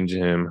climbing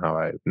gym, how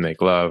I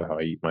make love, how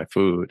I eat my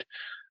food.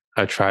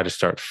 I try to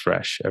start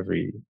fresh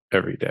every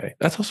day.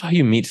 That's also how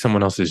you meet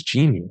someone else's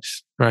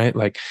genius, right?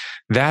 Like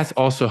that's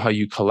also how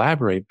you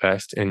collaborate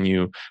best and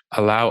you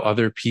allow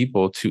other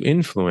people to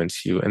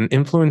influence you. And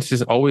influence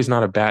is always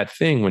not a bad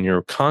thing when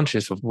you're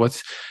conscious of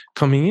what's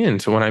coming in.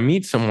 So when I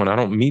meet someone, I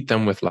don't meet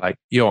them with like,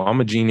 yo,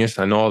 I'm a genius.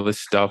 I know all this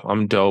stuff.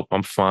 I'm dope.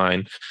 I'm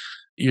fine.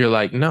 You're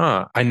like,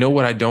 nah, I know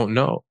what I don't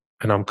know.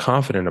 And I'm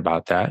confident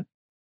about that.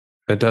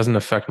 That doesn't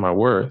affect my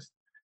worth.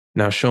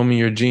 Now show me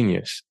your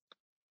genius.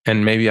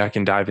 And maybe I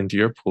can dive into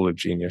your pool of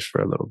genius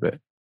for a little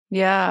bit.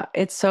 Yeah,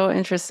 it's so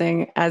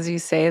interesting. As you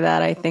say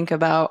that, I think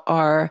about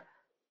our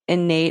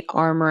innate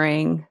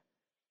armoring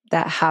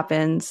that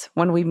happens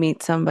when we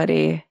meet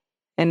somebody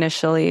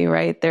initially,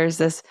 right? There's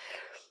this,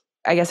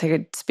 I guess I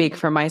could speak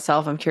for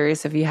myself. I'm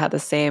curious if you had the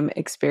same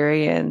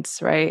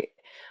experience, right?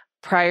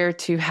 Prior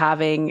to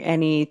having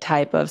any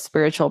type of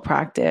spiritual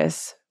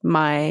practice,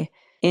 my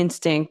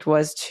instinct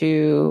was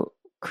to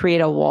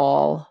create a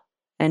wall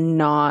and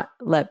not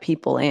let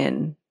people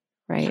in,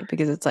 right?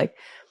 Because it's like,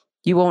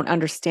 you won't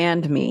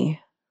understand me,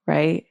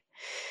 right?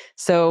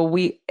 So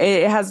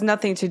it has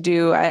nothing to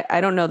do,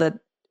 I don't know that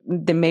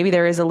maybe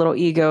there is a little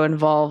ego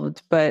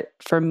involved, but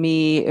for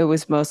me, it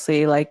was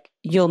mostly like,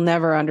 you'll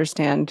never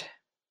understand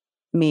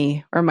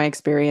me or my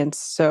experience.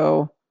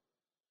 So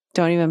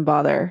don't even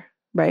bother,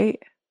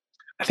 right?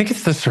 I think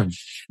it's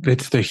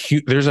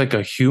there's like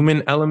a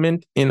human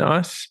element in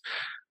us,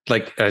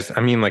 like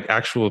like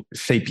actual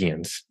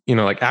sapiens,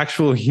 like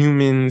actual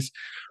humans.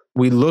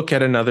 We look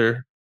at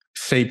another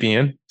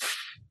sapien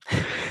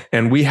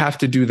and we have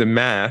to do the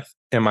math.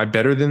 Am I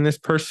better than this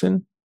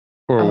person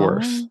or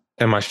worse?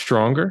 Am I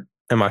stronger?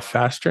 Am I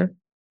faster?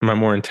 Am I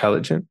more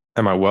intelligent?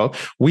 Am I well?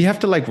 We have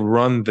to like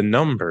run the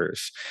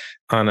numbers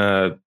on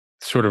a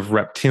sort of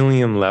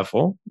reptilian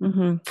level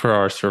for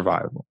our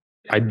survival.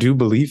 I do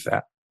believe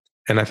that.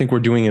 And I think we're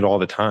doing it all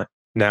the time.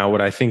 Now,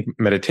 what I think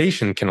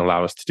meditation can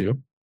allow us to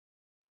do,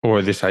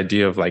 or this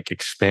idea of like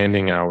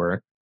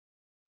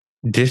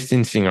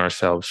distancing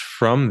ourselves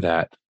from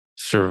that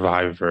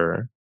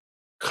survivor,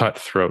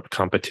 cutthroat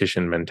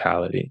competition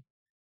mentality,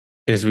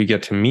 is we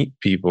get to meet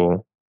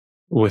people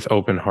with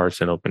open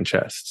hearts and open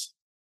chests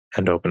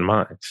and open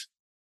minds,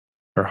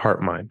 or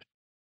heart mind,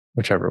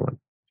 whichever one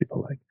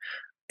people like.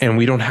 And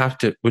we don't have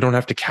to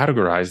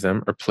categorize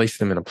them or place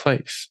them in a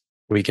place.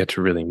 We get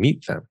to really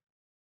meet them.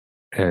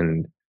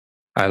 And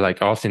I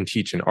like often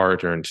teach in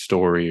art or in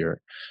story, or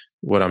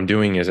what I'm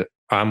doing is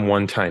I'm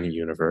one tiny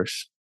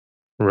universe.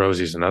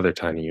 Rosie's another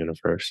tiny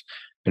universe.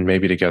 And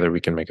maybe together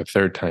we can make a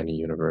third tiny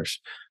universe.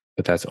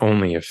 But that's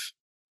only if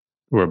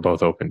we're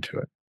both open to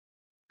it.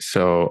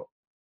 So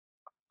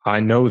I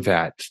know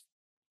that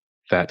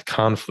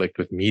conflict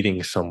with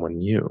meeting someone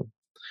new.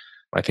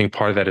 I think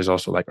part of that is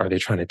also like, are they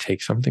trying to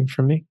take something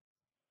from me?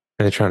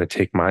 Are they trying to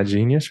take my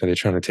genius? Are they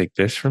trying to take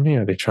this from me?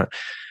 Are they trying,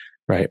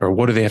 right? Or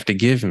what do they have to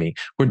give me?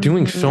 We're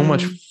doing so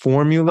much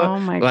formula. Oh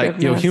my like,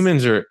 goodness.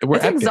 Humans we're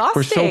epic. Exhausting.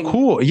 We're so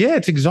cool. Yeah,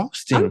 it's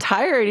exhausting. I'm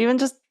tired even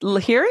just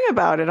hearing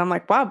about it. I'm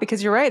like, wow,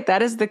 because you're right.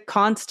 That is the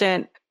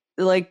constant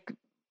like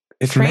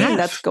train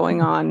that's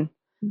going on.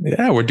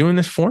 Yeah, we're doing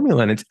this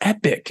formula and it's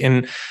epic.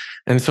 And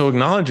so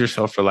acknowledge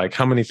yourself for like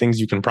how many things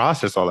you can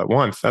process all at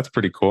once. That's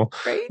pretty cool.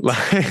 Right.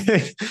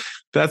 Like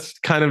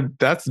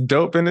that's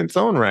dope in its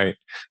own right.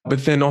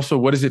 But then also,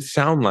 what does it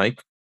sound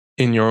like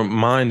in your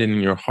mind and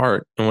in your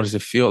heart? And what does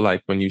it feel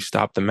like when you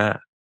stop the math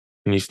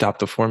and you stop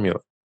the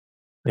formula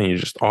and you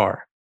just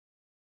are?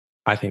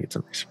 I think it's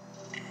amazing.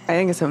 I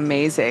think it's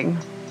amazing.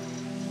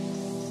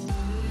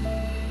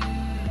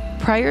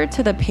 Prior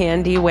to the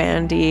Pandy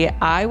Wandy,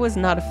 I was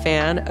not a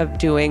fan of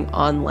doing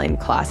online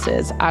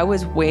classes. I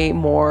was way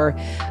more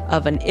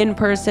of an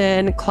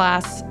in-person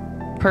class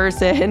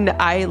person.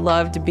 I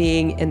loved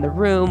being in the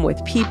room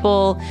with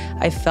people.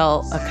 I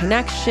felt a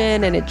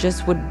connection and it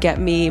just would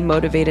get me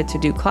motivated to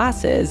do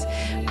classes.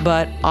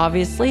 But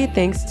obviously,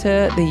 thanks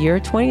to the year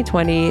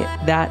 2020,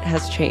 that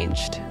has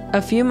changed.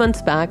 A few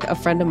months back, a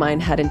friend of mine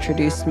had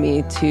introduced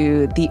me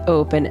to the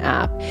Open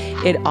app.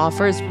 It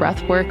offers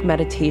breathwork,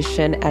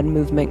 meditation, and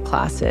movement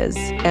classes.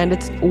 And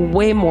it's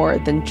way more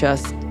than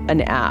just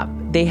an app.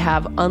 They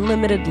have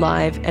unlimited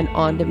live and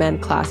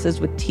on-demand classes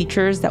with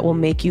teachers that will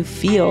make you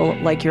feel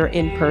like you're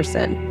in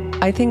person.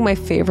 I think my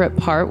favorite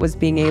part was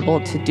being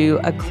able to do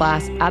a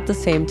class at the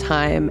same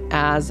time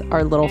as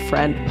our little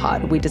friend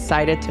pod. We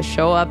decided to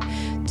show up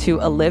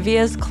to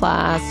Olivia's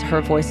class.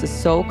 Her voice is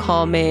so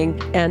calming,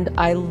 and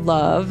I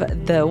love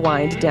the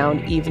wind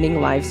down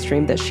evening live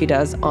stream that she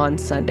does on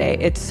Sunday.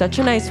 It's such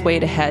a nice way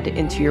to head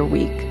into your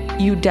week.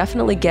 You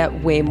definitely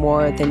get way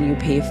more than you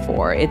pay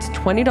for. It's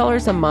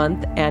 $20 a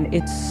month, and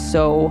it's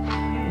so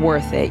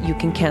worth it. You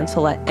can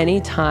cancel at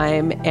any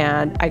time,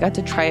 and I got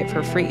to try it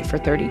for free for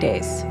 30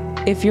 days.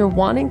 If you're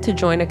wanting to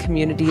join a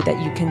community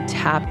that you can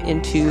tap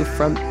into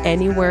from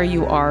anywhere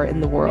you are in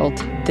the world,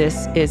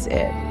 this is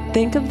it.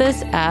 Think of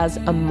this as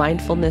a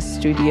mindfulness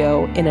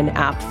studio in an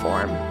app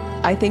form.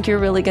 I think you're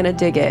really going to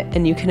dig it,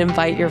 and you can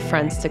invite your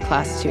friends to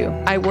class too.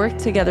 I worked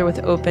together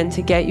with Open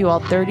to get you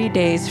all 30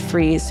 days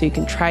free so you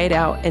can try it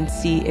out and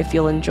see if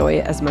you'll enjoy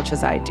it as much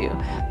as I do.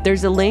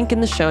 There's a link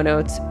in the show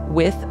notes,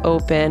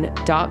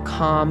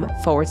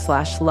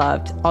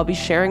 withopen.com/loved. I'll be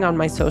sharing on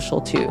my social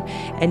too,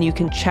 and you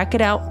can check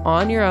it out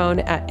on your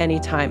own at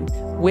any time.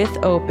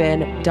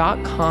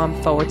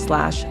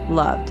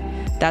 Withopen.com/loved.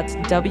 That's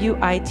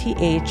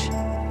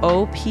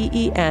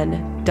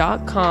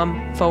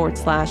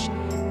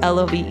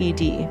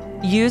withopen.com/LOVED.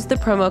 Use the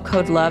promo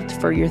code LOVED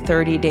for your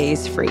 30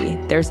 days free.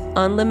 There's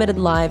unlimited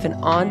live and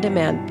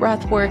on-demand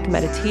breathwork,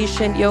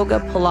 meditation, yoga,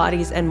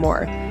 Pilates, and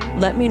more.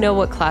 Let me know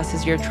what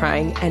classes you're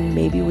trying, and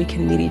maybe we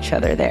can meet each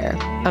other there.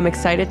 I'm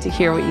excited to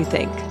hear what you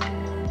think.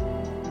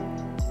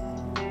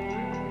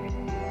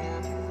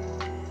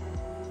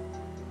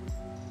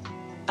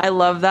 I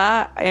love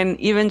that. And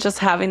even just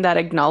having that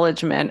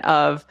acknowledgement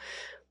of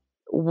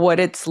what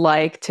it's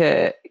like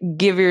to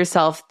give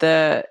yourself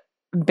the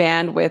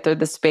bandwidth or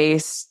the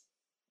space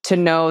to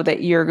know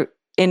that you're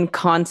in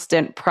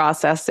constant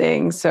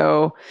processing.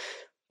 So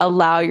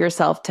allow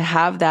yourself to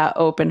have that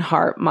open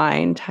heart,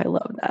 mind. I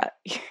love that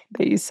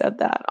you said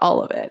that,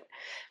 all of it.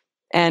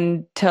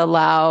 And to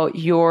allow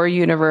your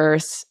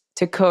universe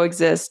to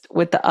coexist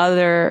with the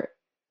other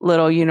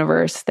little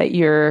universe that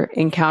you're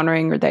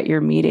encountering or that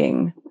you're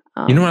meeting.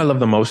 You know what I love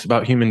the most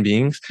about human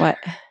beings? What?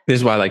 This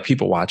is why, like,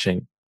 people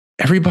watching,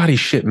 everybody's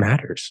shit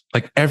matters.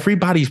 Like,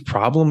 everybody's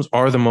problems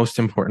are the most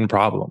important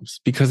problems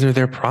because they're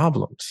their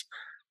problems.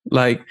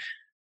 Like,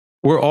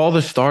 we're all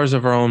the stars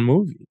of our own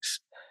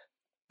movies.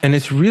 And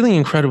it's really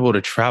incredible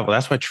to travel.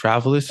 That's why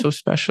travel is so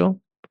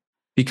special,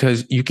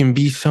 because you can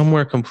be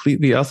somewhere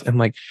completely else. And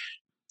like,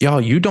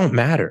 y'all, you don't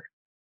matter,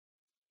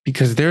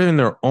 because they're in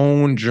their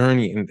own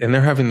journey and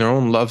they're having their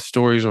own love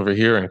stories over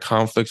here and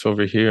conflicts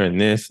over here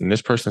and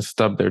this person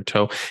stubbed their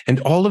toe. And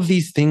all of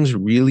these things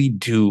really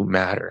do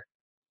matter.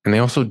 And they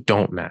also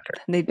don't matter.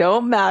 They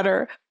don't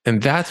matter.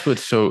 And that's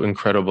what's so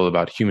incredible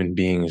about human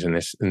beings and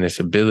this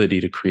ability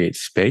to create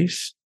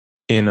space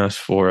in us,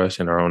 for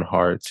us, in our own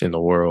hearts, in the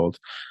world.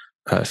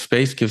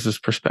 Space gives us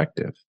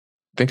perspective.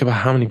 Think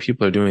about how many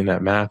people are doing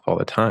that math all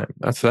the time.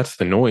 That's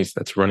the noise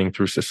that's running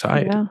through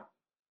society. Yeah.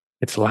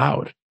 It's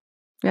loud.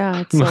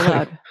 Yeah, it's so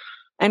loud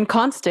and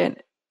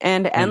constant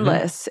and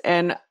endless. Mm-hmm.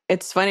 And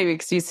it's funny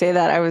because you say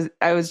that.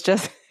 I was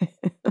just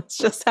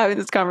having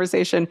this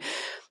conversation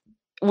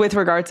with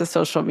regard to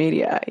social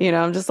media. You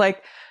know, I'm just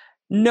like,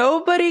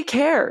 nobody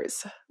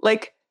cares.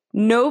 Like,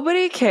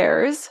 nobody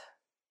cares.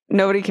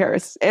 Nobody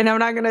cares. And I'm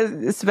not going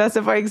to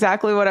specify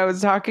exactly what I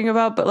was talking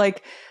about, but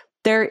like,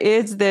 there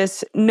is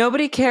this,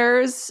 nobody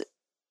cares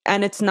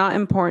and it's not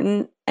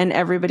important, and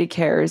everybody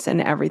cares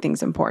and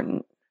everything's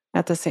important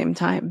at the same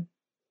time.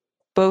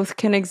 Both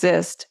can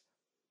exist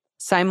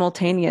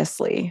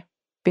simultaneously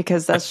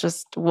because that's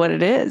just what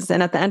it is.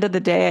 And at the end of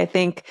the day, I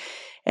think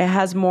it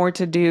has more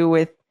to do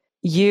with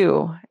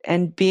you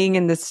and being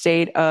in the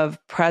state of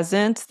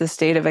presence, the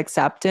state of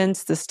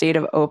acceptance, the state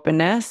of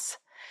openness,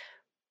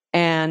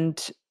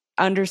 and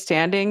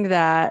understanding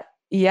that,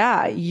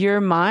 yeah, your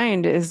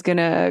mind is going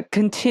to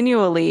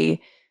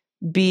continually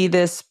be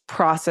this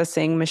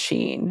processing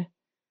machine.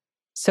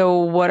 So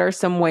what are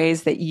some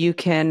ways that you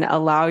can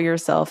allow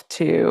yourself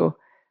to,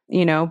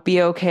 you know,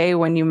 be okay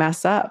when you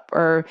mess up,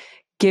 or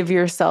give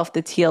yourself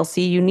the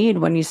TLC you need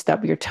when you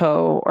stub your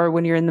toe, or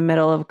when you're in the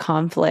middle of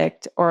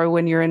conflict, or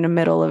when you're in the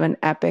middle of an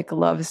epic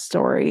love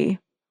story,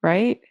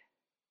 right?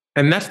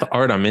 And that's the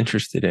art I'm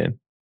interested in.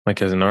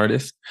 Like, as an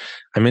artist,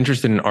 I'm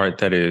interested in art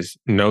that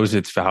knows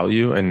its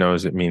value and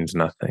knows it means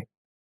nothing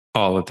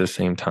all at the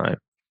same time.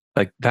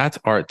 Like, that's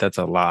art that's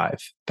alive,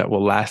 that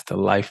will last a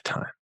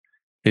lifetime.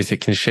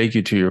 It can shake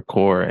you to your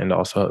core and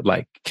also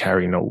like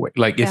carry no weight.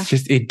 Like,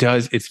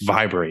 it's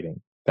vibrating.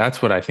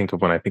 That's what I think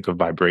of when I think of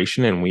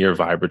vibration, and we are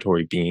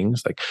vibratory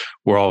beings. Like,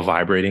 we're all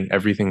vibrating.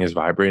 Everything is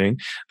vibrating.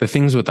 The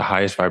things with the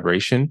highest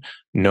vibration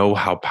know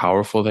how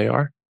powerful they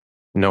are,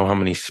 know how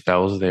many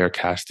spells they are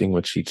casting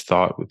with each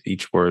thought, with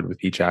each word,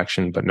 with each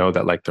action, but know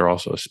that like they're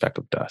also a speck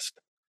of dust,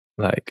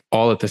 like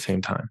all at the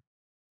same time.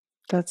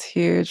 That's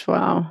huge.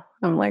 Wow.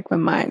 I'm like, my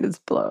mind is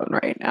blown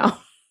right now.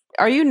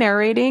 Are you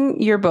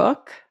narrating your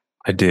book?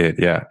 I did.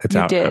 Yeah. It's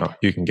out now.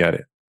 You can get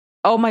it.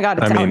 Oh my God.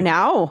 It's out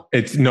now?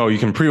 No, you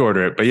can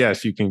pre-order it, but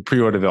yes, you can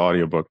pre-order the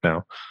audiobook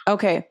now.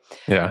 Okay.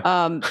 Yeah.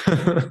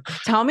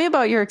 Tell me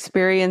about your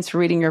experience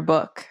reading your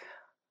book.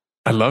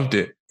 I loved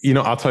it. You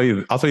know, I'll tell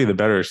you the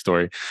better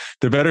story.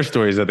 The better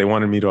story is that they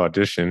wanted me to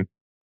audition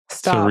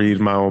to read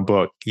my own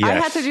book. Yes. I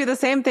had to do the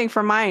same thing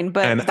for mine,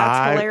 but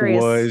that's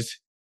hilarious. I was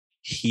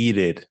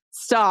heated.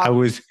 Stop. I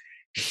was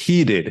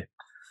heated.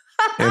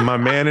 And my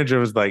manager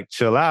was like,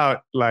 chill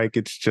out. Like,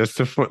 it's just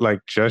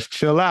just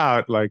chill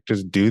out. Like,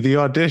 just do the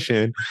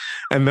audition.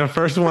 And the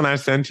first one I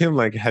sent him,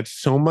 like, had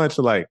so much,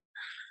 like,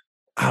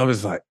 I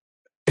was like,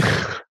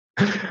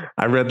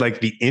 I read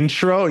like the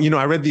intro, you know,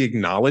 I read the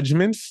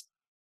acknowledgements.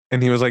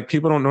 And he was like,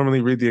 people don't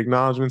normally read the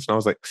acknowledgments. And I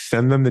was like,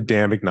 send them the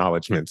damn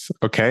acknowledgments.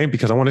 Okay.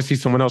 Because I want to see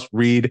someone else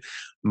read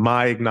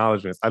my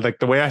acknowledgments. I like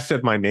the way I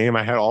said my name.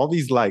 I had all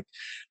these I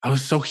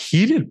was so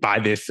heated by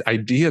this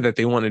idea that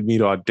they wanted me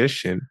to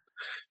audition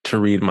to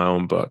read my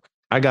own book.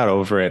 I got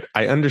over it.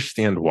 I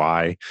understand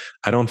why.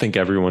 I don't think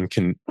everyone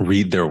can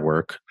read their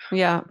work.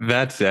 Yeah.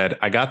 That said,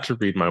 I got to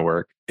read my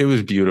work. It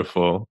was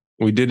beautiful.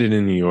 We did it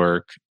in New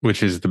York,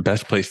 which is the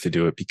best place to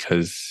do it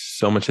because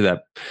so much of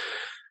that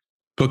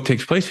book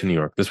takes place in New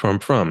York. That's where I'm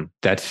from.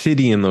 That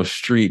city and those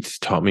streets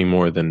taught me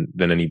more than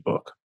any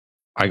book.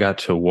 I got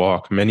to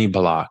walk many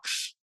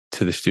blocks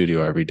to the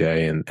studio every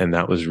day. And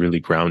that was really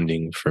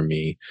grounding for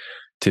me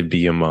to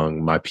be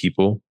among my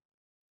people,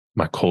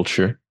 my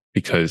culture,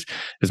 because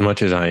as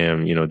much as I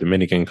am,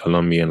 Dominican,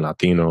 Colombian,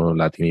 Latino,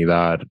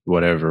 Latinidad,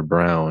 whatever,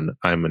 brown,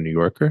 I'm a New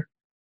Yorker.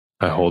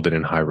 I hold it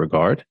in high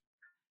regard.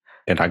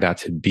 And I got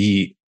to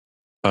be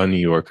a New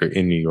Yorker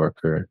in New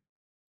Yorker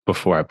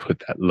before I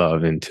put that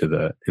love into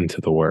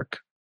the work.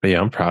 But yeah,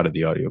 I'm proud of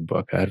the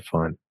audiobook. I had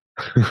fun.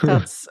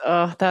 That's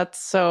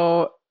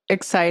so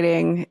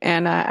exciting.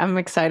 And I'm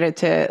excited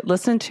to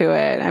listen to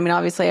it. I mean,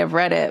 obviously I've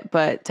read it,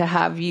 but to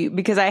have you,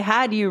 because I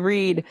had you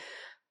read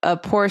a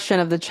portion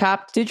of the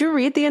chapter. Did you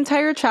read the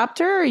entire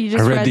chapter or you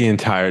just I read the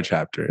entire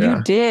chapter. You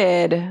Yeah.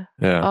 did.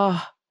 Yeah.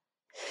 Oh,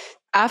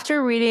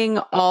 after reading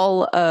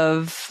all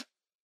of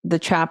the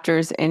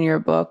chapters in your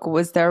book,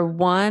 was there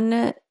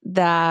one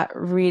that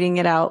reading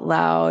it out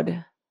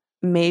loud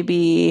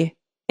maybe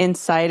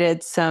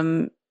incited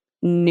some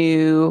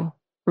new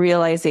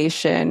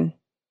realization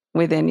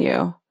within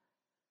you?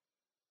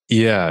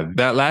 Yeah.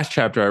 That last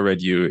chapter I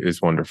read you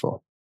is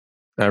wonderful.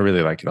 I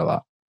really like it a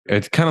lot.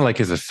 It's kind of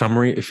like as a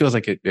summary. It feels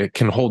like it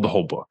can hold the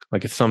whole book.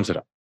 Like it sums it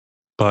up.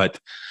 But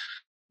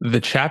the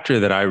chapter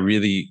that I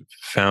really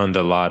found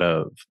a lot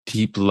of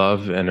deep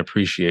love and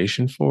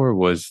appreciation for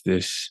was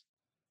this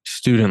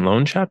student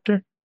loan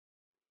chapter.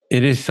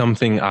 It is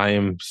something I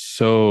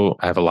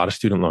have a lot of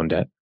student loan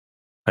debt.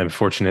 I'm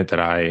fortunate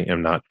that I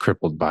am not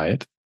crippled by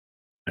it.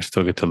 I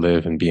still get to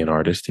live and be an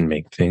artist and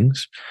make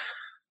things.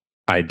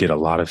 I did a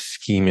lot of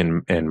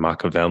scheming and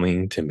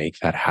Machiavelliing to make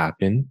that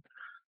happen.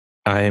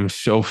 I am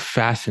so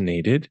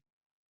fascinated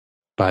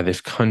by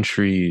this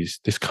country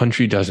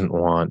doesn't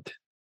want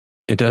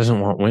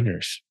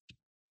winners.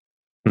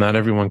 Not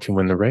everyone can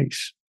win the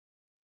race.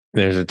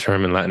 There's a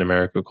term in Latin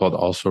America called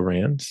also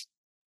rans,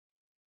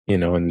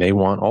 and they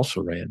want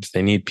also rans.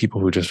 They need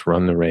people who just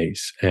run the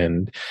race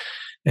and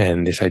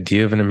this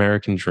idea of an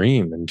American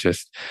dream. And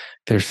just,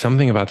 there's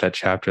something about that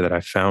chapter that I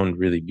found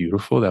really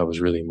beautiful, that I was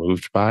really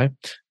moved by.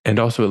 And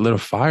also it lit a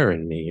fire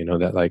in me,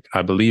 that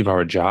I believe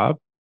our job,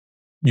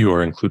 you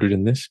are included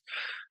in this,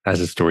 as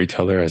a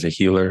storyteller, as a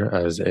healer,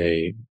 as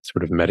a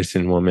sort of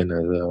medicine woman,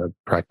 as a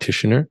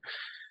practitioner,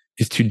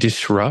 is to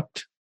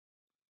disrupt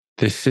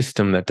this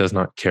system that does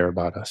not care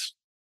about us.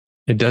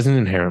 It doesn't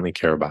inherently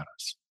care about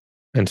us.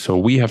 And so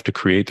we have to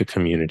create the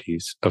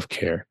communities of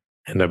care.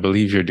 And I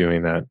believe you're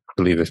doing that. I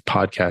believe this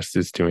podcast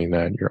is doing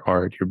that. Your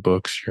art, your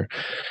books,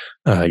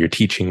 your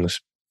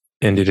teachings.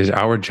 And it is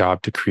our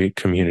job to create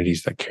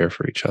communities that care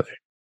for each other.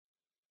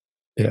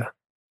 Yeah.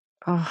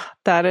 Oh,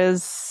 that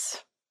is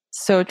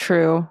so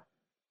true.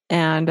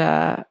 And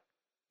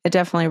it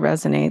definitely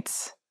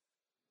resonates.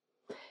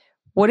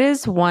 What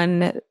is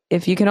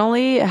if you can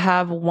only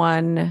have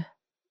one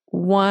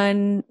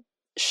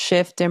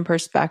shift in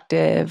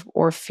perspective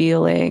or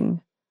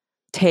feeling,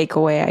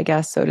 takeaway, I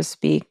guess, so to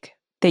speak,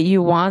 that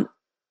you want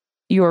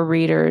your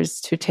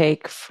readers to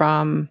take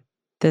from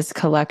this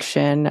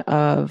collection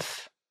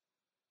of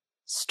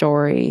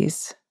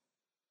stories,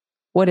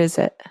 what is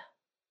it?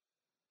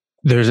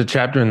 There's a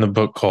chapter in the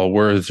book called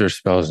Words Are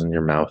Spells in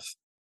Your Mouth.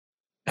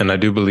 And I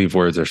do believe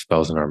words are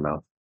spells in our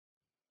mouth.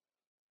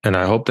 And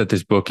I hope that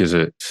this book is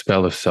a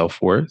spell of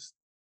self-worth,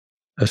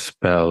 a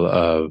spell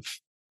of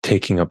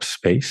taking up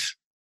space.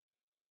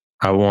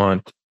 I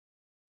want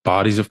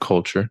bodies of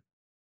culture,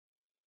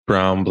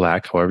 brown,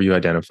 black, however you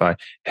identify.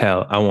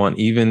 Hell, I want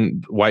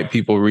even white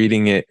people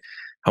reading it.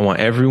 I want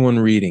everyone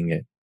reading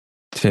it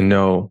to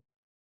know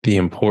the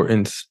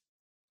importance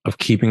of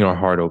keeping our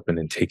heart open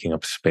and taking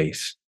up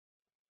space.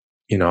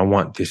 I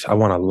want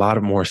a lot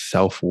of more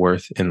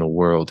self-worth in the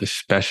world,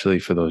 especially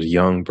for those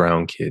young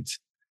brown kids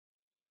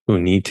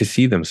who need to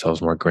see themselves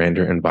more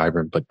grander and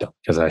vibrant, but don't.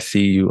 Because I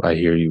see you, I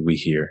hear you, we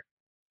hear.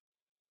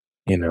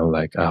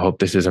 I hope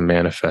this is a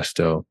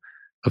manifesto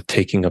of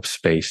taking up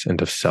space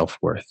and of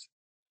self-worth,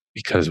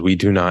 because we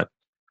do not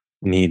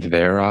need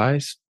their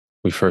eyes.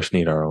 We first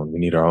need our own. We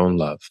need our own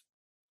love.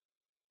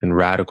 And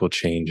radical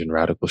change and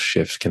radical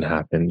shifts can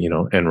happen,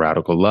 and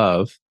radical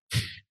love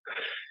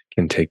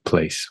can take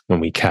place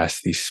when we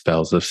cast these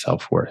spells of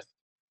self-worth.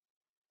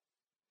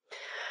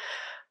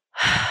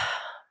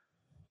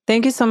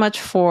 Thank you so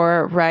much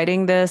for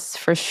writing this,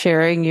 for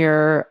sharing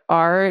your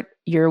art,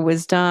 your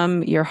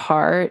wisdom, your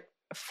heart,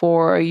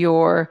 for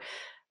your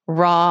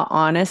raw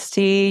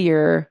honesty,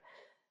 your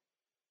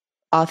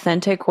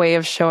authentic way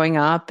of showing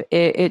up.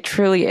 It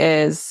truly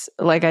is,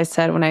 like I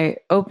said, when I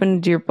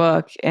opened your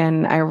book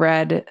and I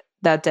read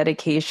that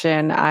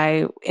dedication,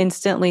 I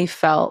instantly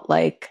felt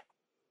like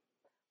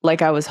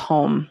I was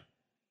home.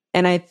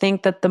 And I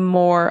think that the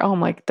more,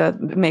 that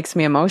makes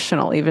me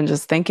emotional, even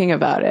just thinking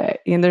about it.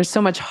 There's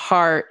so much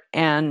heart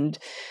and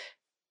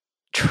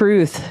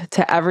truth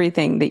to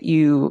everything that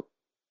you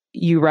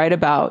write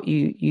about,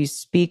 you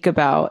speak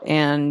about.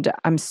 And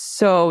I'm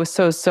so,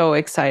 so, so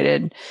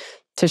excited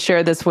to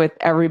share this with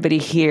everybody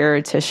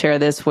here, to share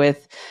this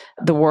with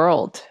the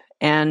world.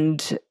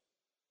 And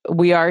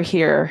we are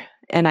here,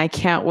 and I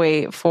can't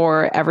wait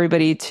for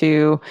everybody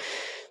to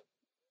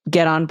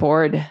get on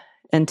board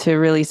and to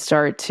really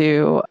start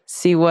to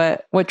see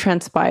what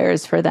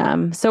transpires for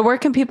them. So where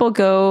can people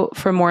go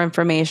for more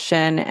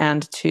information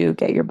and to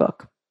get your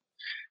book?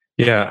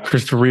 Yeah,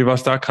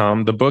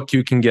 ChristopherRivas.com. The book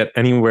you can get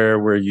anywhere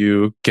where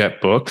you get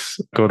books.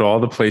 Go to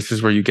all the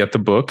places where you get the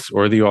books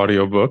or the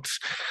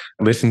audiobooks.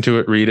 Listen to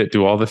it, read it,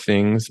 do all the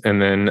things.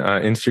 And then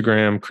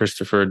Instagram,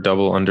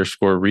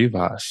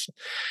 Christopher_Rivas.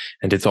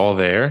 And it's all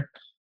there.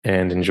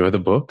 And enjoy the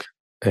book.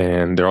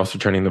 And they're also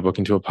turning the book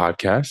into a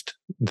podcast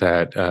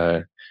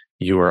that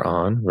you are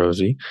on,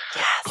 Rosie,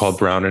 called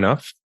Brown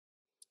Enough.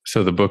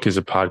 So the book is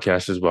a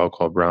podcast as well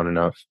called Brown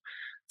Enough.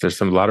 There's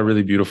a lot of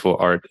really beautiful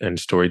art and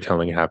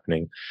storytelling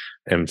happening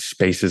and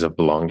spaces of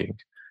belonging.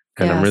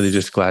 And I'm really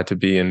just glad to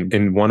be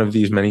in one of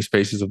these many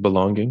spaces of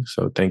belonging.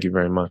 So thank you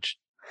very much.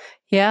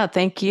 Yeah,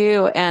 thank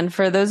you. And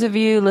for those of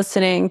you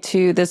listening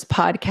to this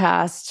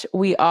podcast,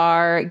 we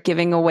are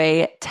giving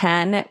away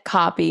 10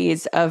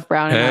 copies of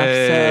Brown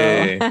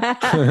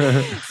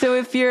Enough. So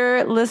if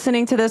you're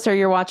listening to this or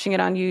you're watching it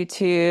on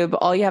YouTube,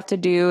 all you have to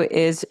do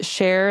is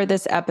share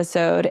this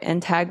episode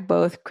and tag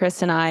both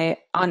Chris and I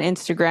on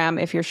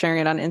Instagram, if you're sharing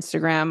it on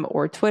Instagram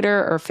or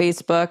Twitter or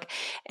Facebook.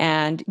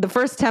 And the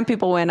first 10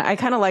 people win. I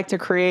kind of like to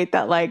create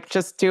that,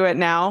 just do it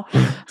now.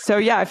 So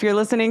yeah, if you're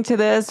listening to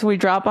this, we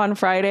drop on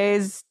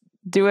Fridays.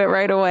 Do it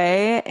right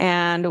away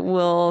and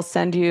we'll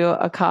send you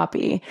a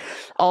copy.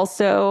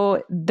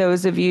 Also,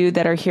 those of you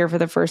that are here for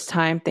the first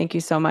time, thank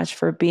you so much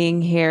for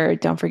being here.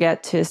 Don't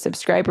forget to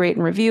subscribe, rate,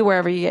 and review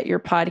wherever you get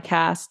your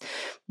podcast.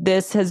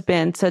 This has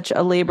been such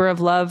a labor of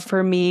love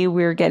for me.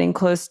 We're getting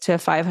close to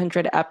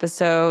 500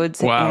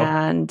 episodes. Wow.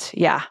 And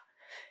yeah,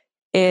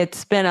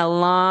 it's been a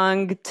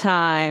long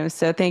time.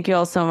 So thank you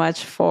all so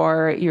much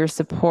for your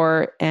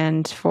support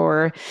and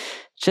for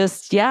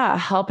just,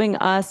 helping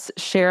us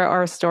share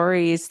our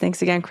stories.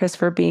 Thanks again, Chris,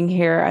 for being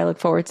here. I look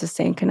forward to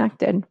staying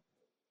connected.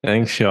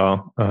 Thanks,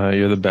 y'all.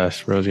 You're the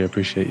best, Rosie. I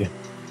appreciate you.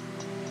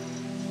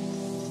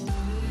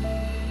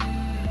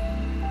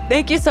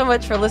 Thank you so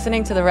much for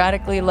listening to the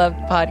Radically Loved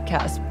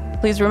podcast.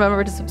 Please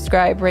remember to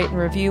subscribe, rate, and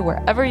review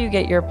wherever you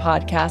get your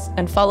podcast,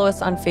 and follow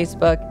us on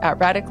Facebook at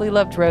Radically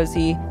Loved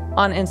Rosie,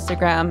 on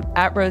Instagram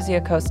at Rosie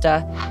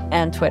Acosta,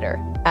 and Twitter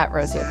at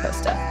Rosie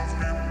Acosta.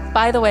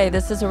 By the way,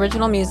 this is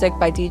original music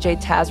by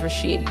DJ Taz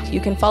Rashid.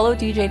 You can follow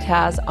DJ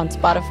Taz on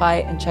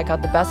Spotify and check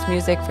out the best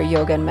music for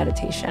yoga and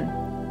meditation.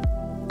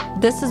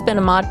 This has been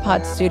a Mod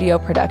Pod Studio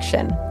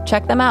production.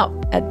 Check them out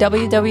at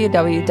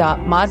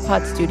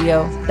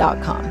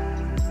www.modpodstudio.com.